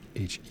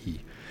 ASHE.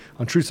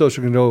 On Truth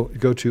Social, you can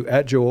go to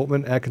 @Joe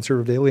Olben,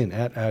 @Conservative Daily, and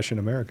 @Ash in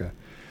America.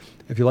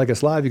 If you like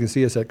us live, you can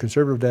see us at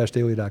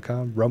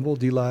conservative-daily.com, Rumble,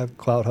 DLive,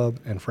 Cloud Hub,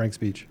 and Frank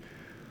Speech.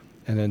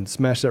 And then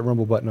smash that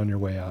Rumble button on your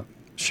way out.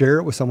 Share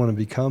it with someone and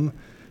become,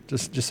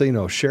 just so you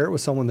know, share it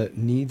with someone that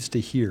needs to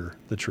hear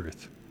the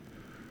truth.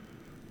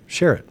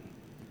 Share it.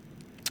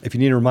 If you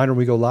need a reminder when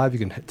we go live, you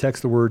can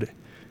text the word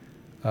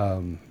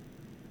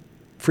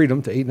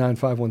freedom to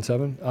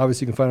 89517.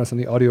 Obviously, you can find us on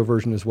the audio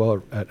version as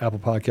well at Apple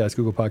Podcasts,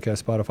 Google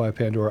Podcasts, Spotify,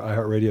 Pandora,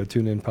 iHeartRadio,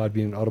 TuneIn,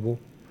 Podbean, and Audible.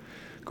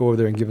 Go over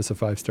there and give us a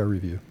 5-star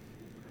review.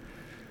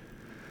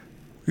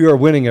 We are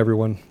winning,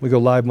 everyone. We go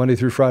live Monday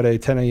through Friday,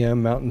 10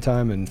 a.m. Mountain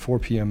Time and 4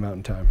 p.m.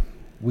 Mountain Time.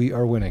 We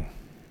are winning.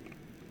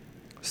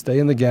 Stay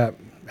in the gap.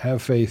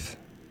 Have faith.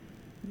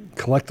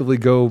 Collectively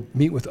go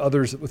meet with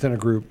others within a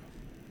group.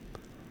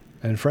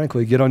 And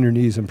frankly, get on your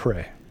knees and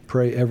pray.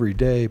 Pray every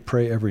day.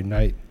 Pray every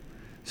night.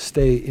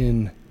 Stay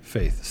in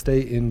faith. Stay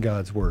in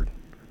God's Word.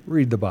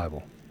 Read the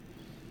Bible.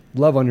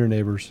 Love on your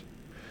neighbors.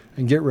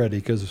 And get ready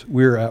because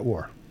we're at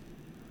war.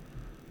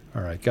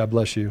 All right. God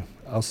bless you.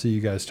 I'll see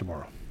you guys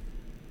tomorrow.